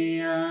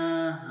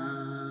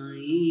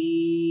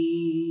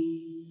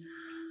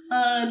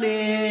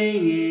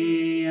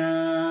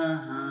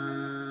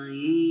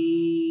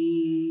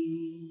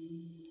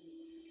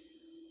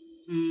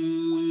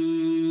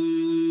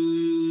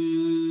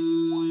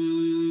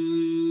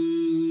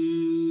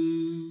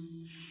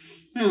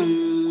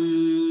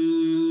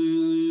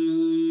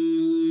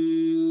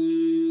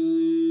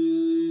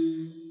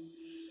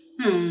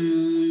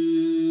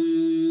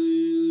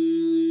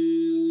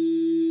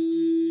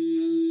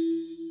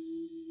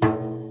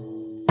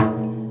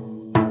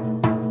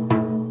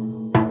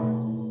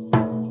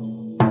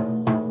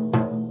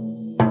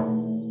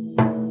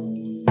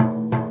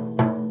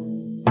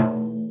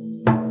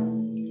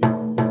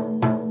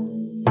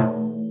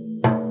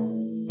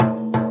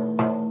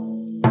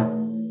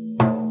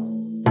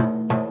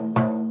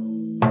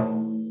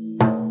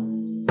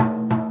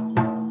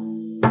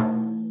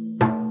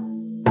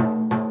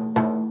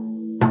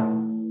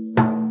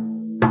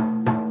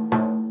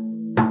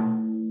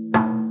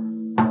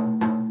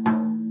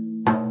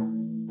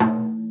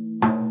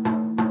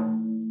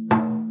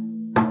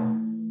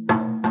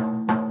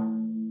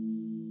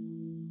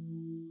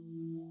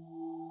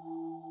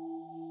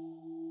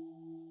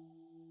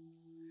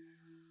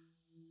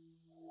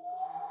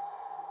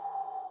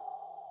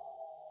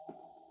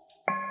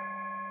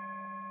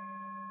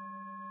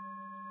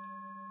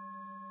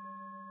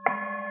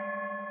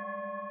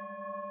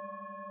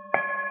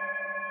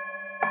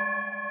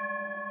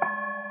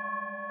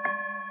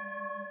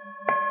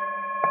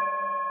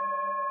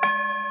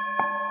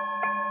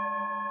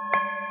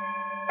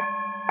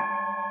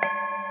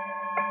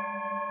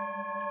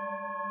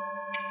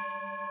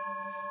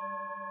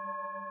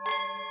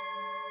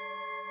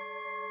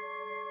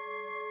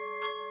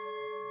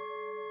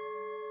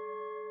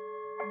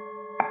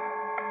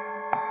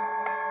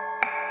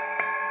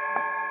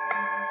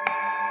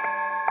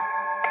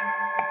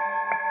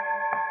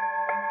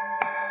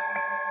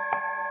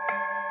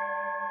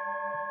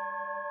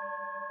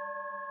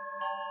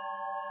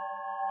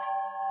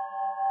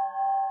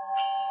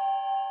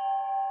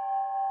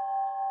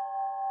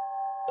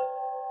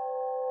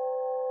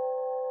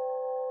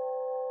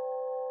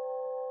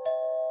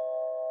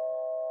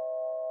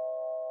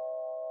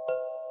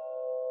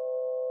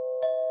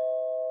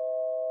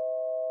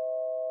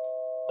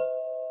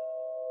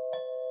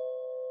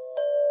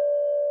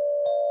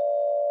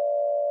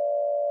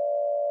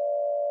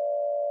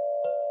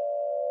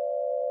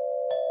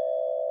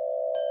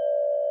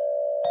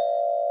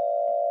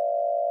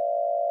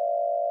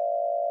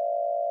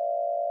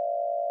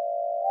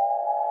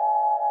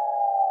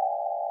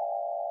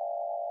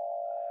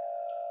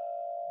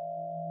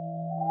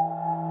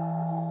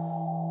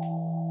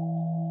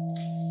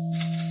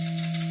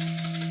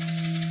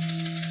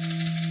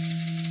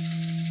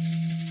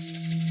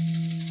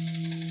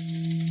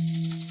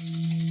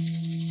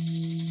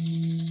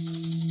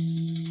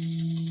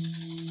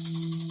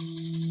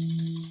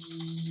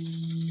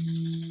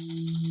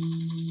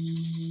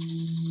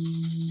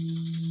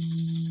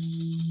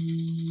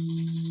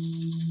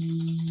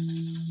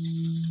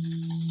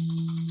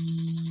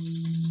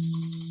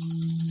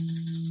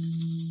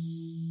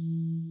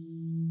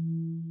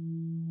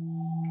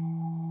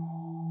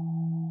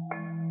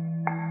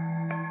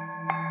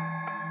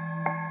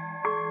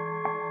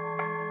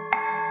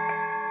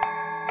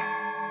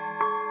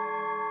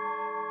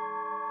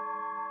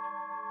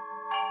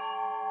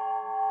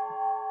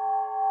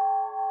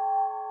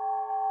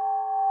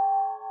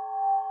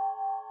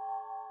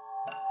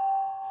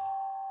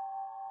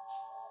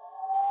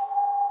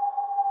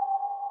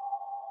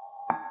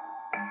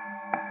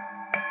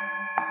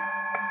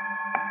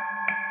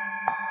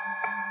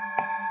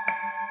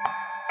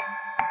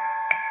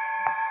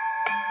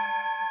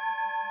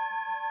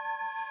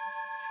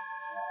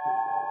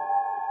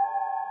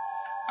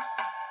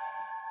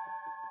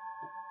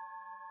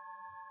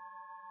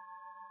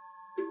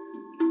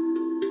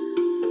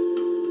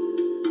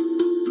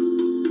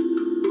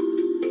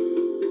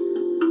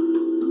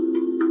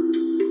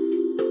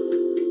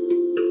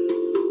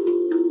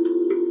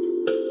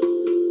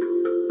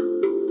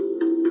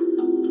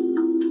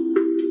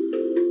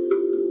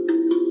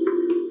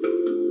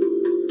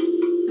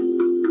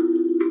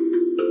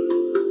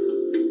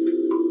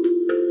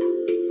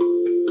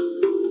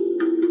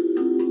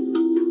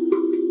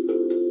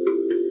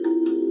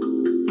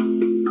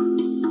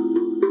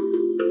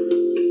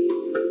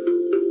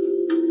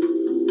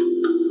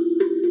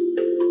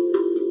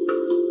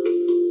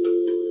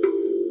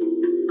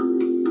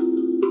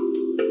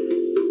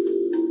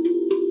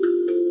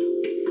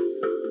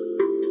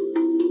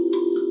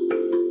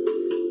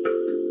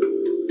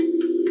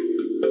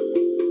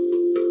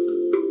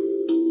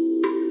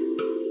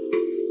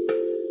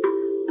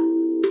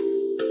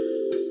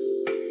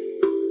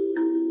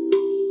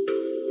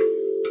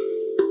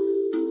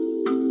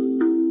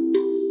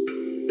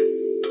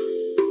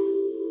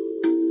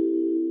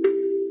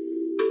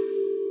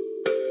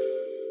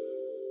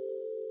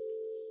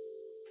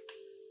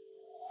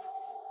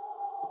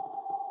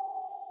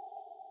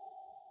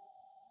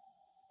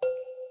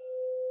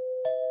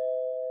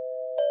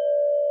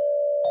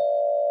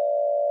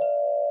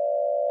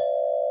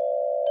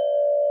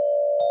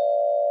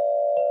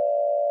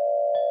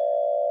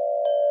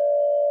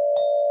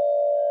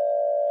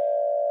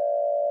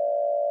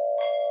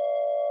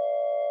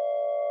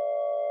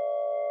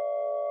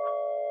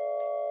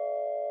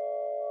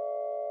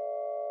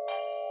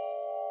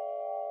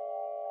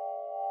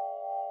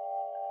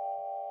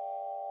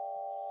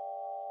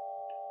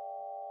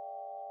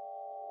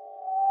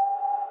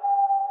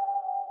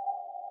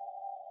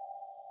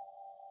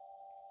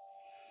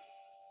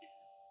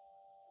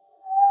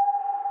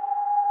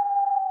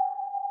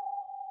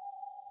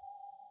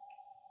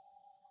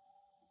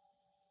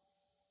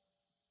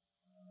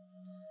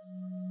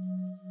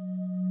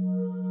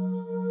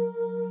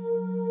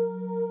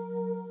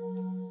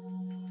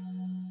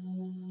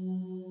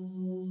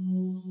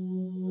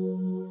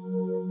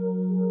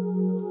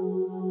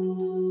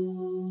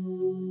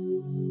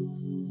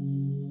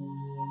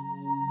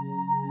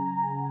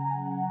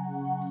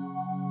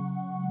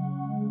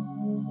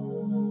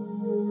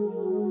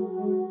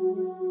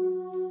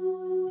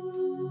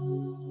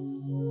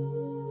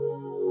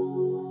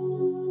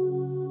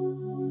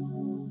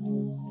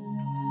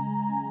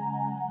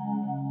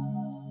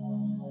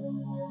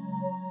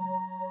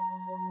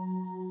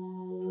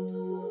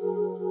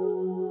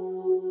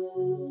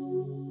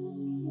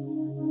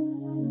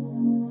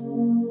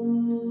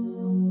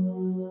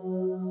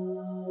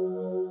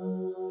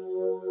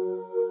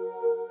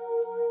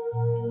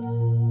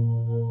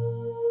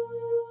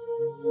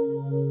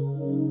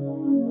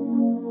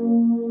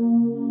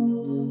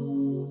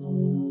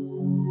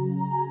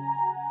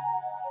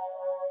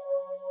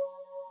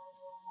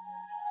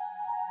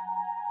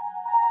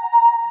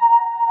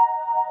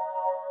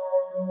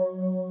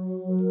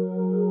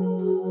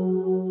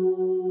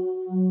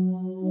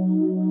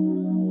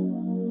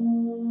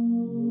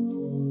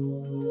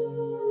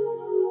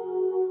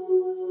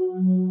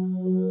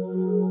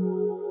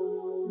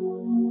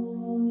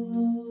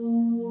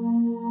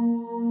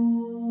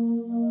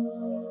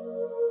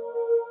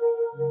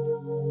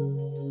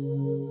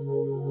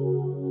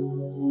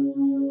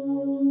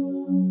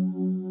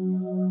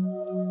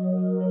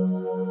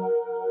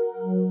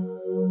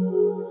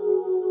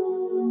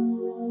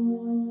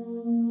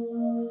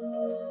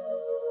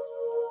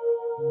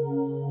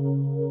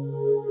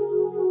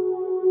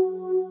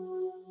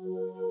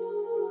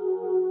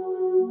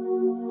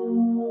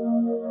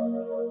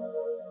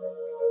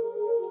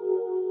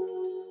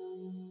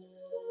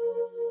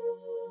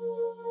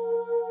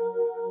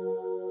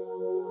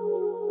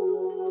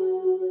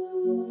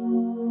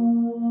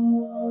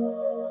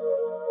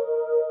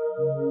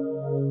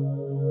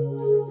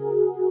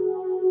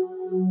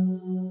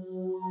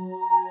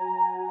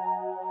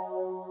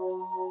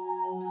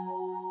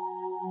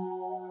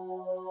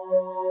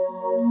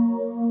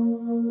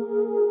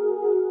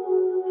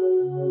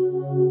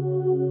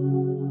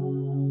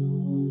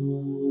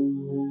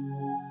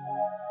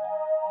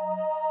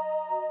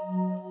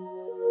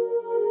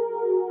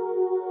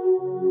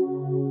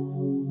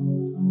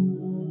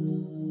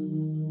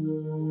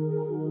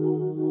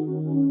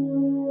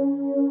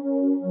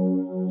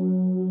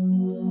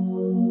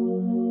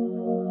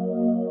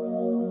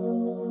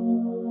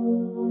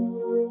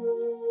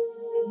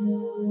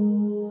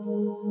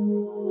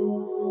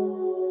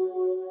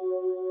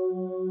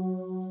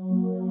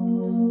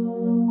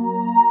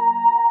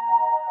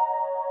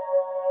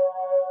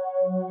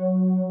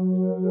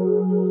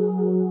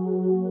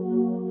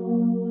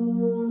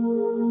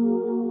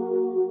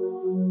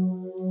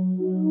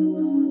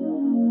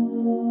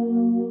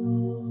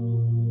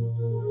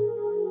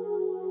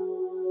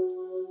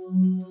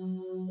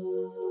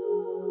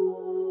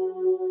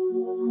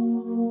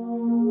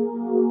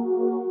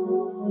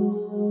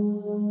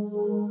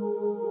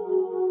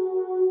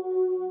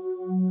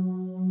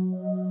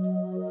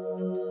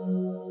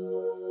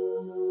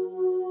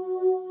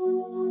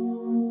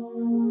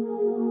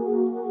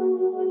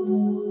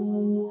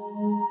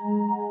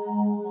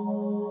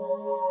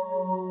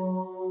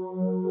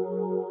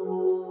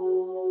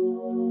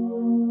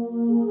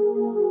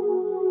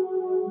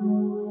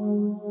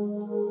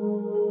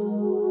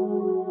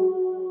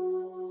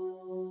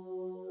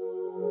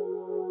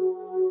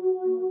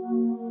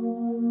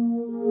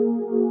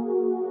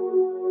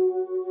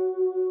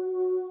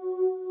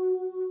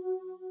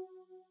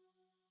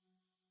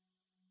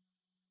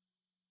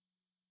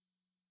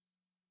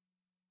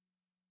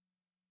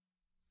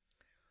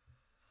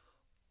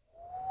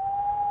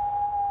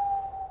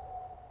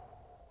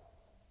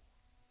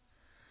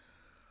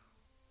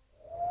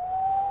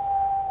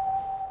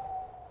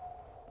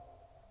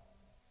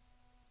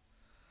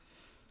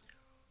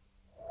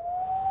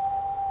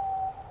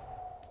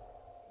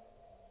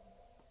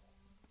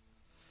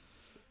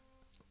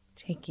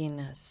Taking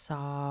a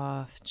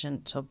soft,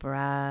 gentle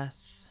breath,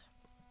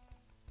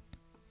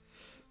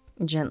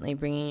 gently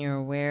bringing your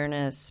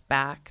awareness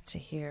back to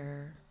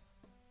here.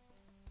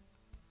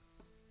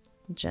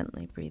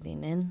 Gently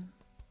breathing in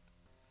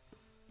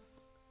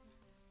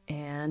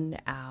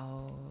and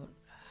out.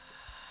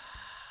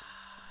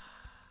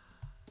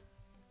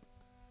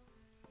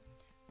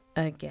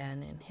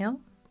 Again, inhale.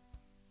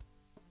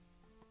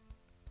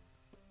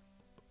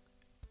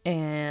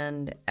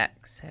 And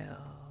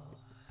exhale.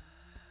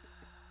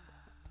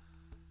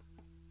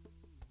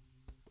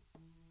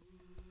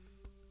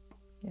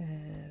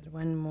 Good.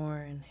 One more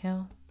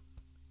inhale.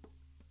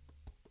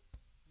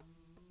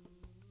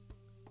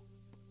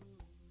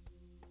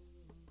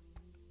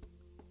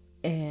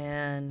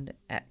 And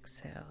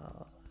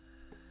exhale.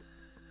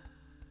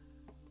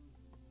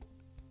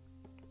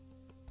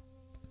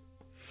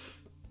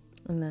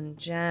 And then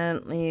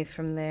gently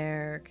from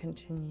there,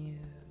 continue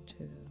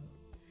to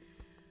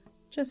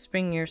just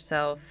bring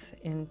yourself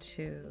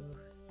into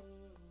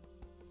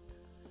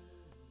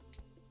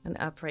an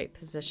upright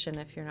position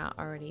if you're not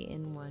already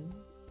in one.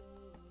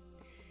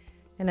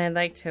 And I'd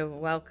like to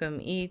welcome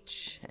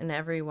each and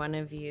every one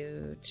of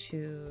you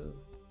to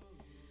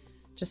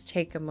just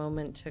take a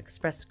moment to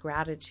express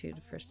gratitude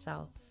for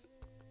self.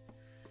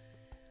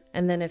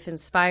 And then if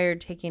inspired,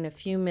 taking a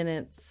few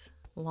minutes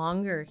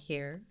longer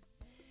here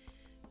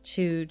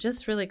to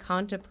just really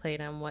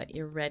contemplate on what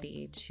you're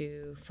ready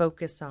to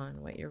focus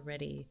on, what you're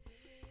ready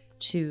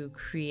to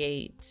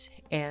create,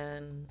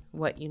 and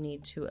what you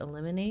need to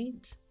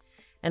eliminate,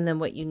 and then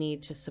what you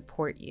need to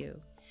support you.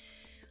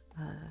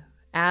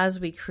 As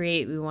we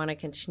create, we want to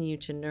continue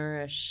to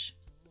nourish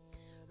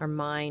our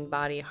mind,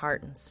 body,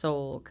 heart, and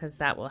soul, because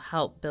that will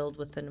help build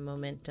within a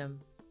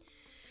momentum.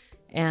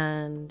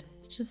 And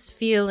just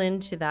feel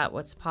into that,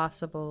 what's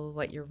possible,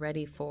 what you're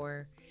ready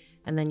for,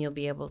 and then you'll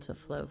be able to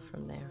flow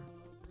from there.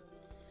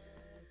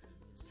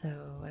 So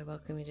I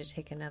welcome you to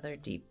take another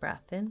deep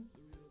breath in.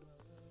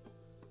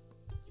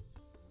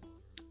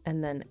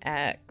 And then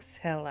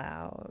exhale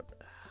out.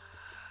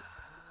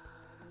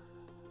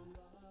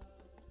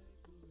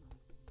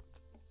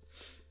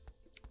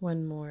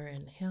 One more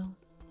inhale.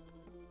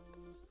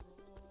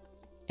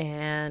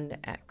 And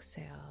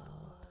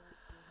exhale.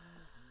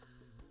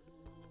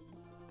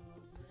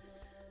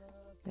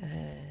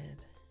 Good.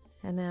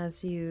 And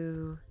as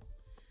you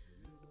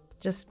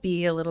just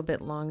be a little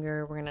bit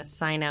longer, we're going to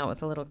sign out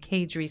with a little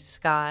Cadre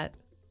Scott.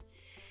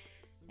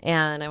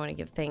 And I want to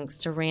give thanks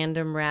to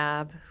Random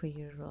Rab, who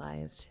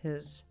utilized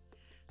his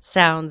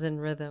sounds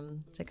and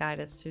rhythm to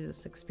guide us through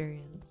this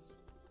experience.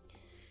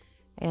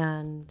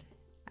 And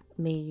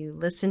may you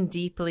listen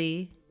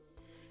deeply,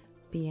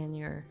 be in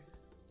your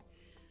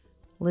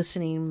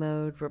listening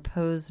mode,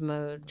 repose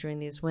mode during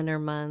these winter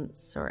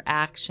months, or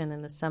action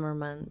in the summer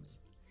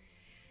months.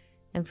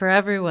 And for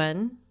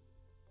everyone,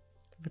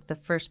 with the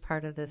first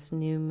part of this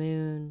new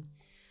moon,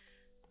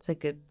 it's a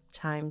good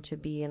time to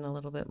be in a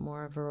little bit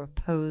more of a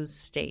repose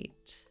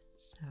state.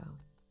 So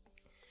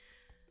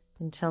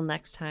until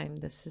next time,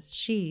 this is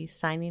she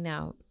signing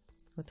out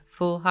with a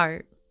full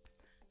heart,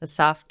 a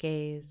soft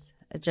gaze,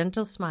 a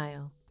gentle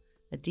smile,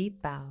 a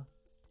deep bow,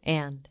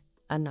 and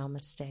a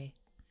namaste.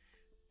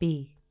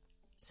 Be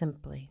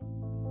simply.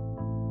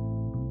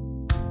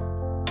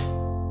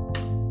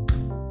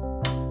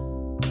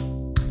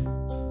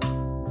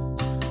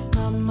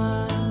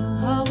 Mama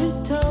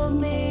always told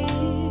me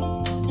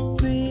to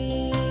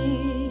breathe.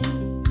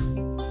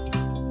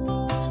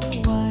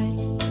 What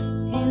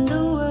in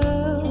the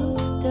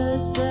world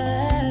does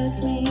that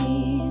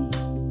mean?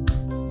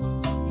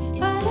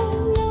 I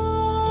don't know.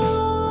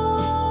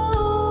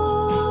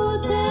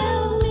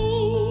 Tell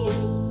me.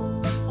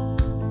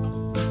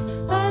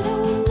 I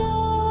don't know.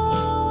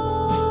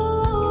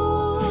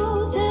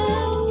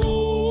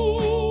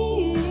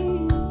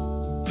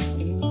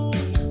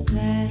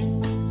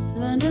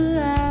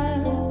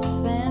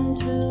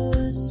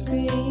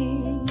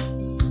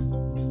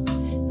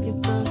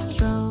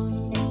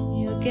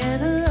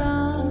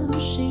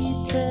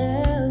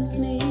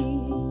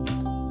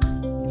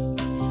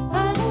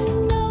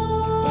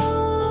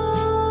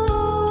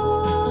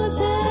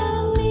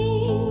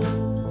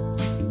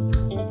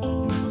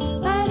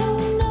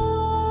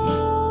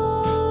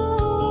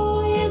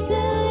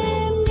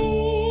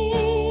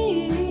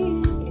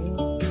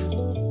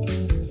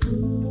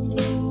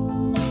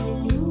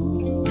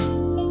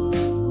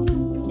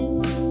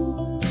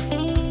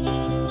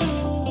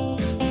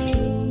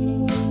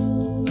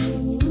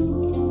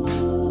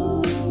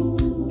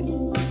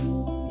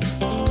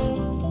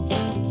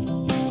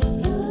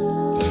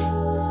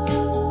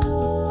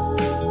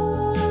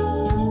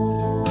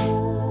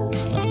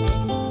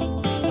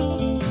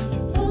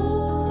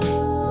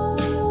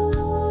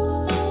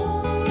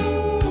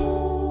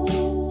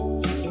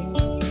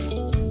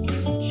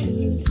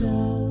 choose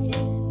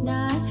love,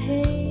 not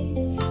hate,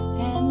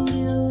 and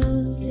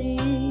you'll see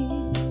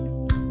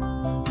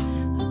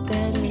a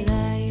better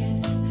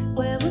life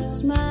where we'll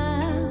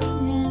smile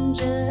and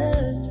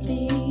just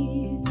be.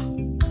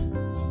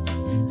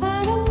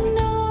 I don't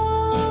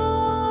know,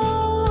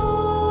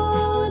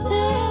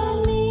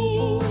 tell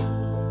me.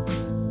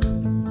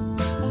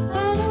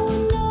 I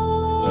don't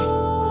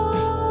know,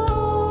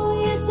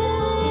 you're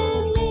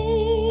telling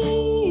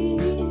me.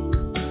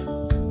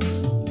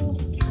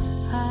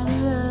 I'm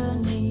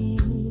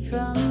learning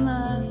from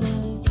others.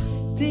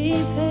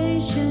 Be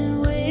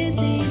patient with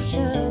each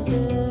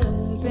other.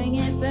 Bring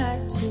it back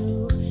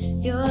to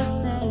your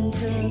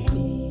center.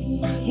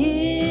 Be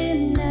here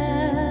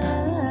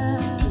now.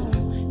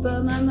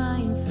 But my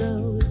mind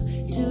flows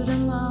to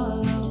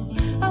tomorrow.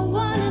 I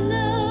wanna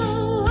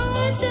know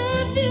what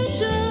the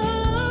future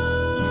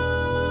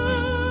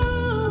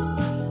holds.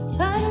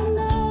 I don't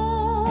know.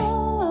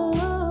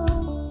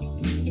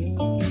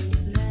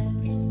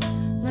 Let's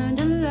learn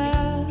to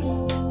laugh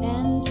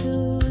and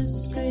to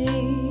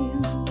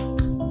scream.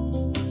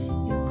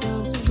 You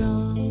grow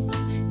strong,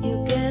 you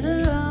get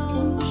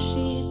along,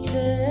 she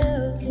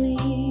tells me.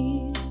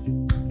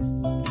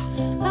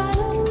 I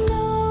don't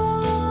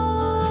know,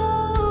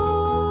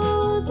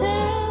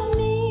 tell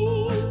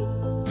me.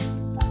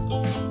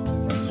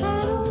 I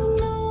don't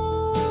know,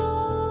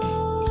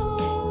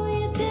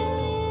 you're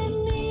telling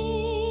me.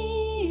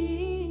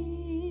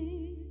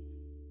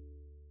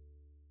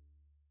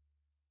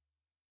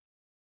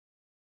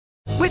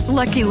 With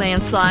Lucky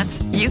Land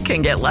Slots, you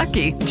can get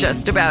lucky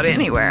just about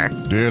anywhere.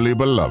 Dearly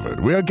beloved,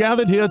 we are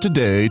gathered here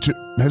today to...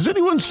 Has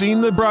anyone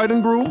seen the bride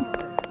and groom?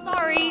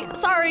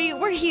 Sorry,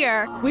 we're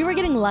here. We were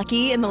getting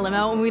lucky in the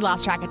limo and we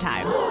lost track of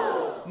time.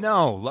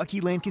 No,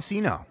 Lucky Land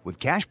Casino, with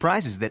cash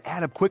prizes that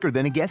add up quicker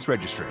than a guest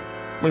registry.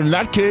 In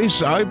that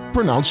case, I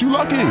pronounce you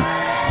lucky.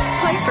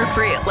 Play for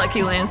free at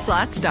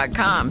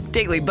LuckyLandSlots.com.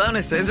 Daily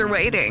bonuses are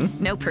waiting.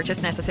 No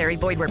purchase necessary.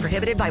 Void where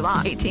prohibited by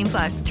law.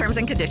 18+. Terms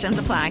and conditions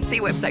apply. See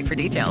website for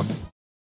details.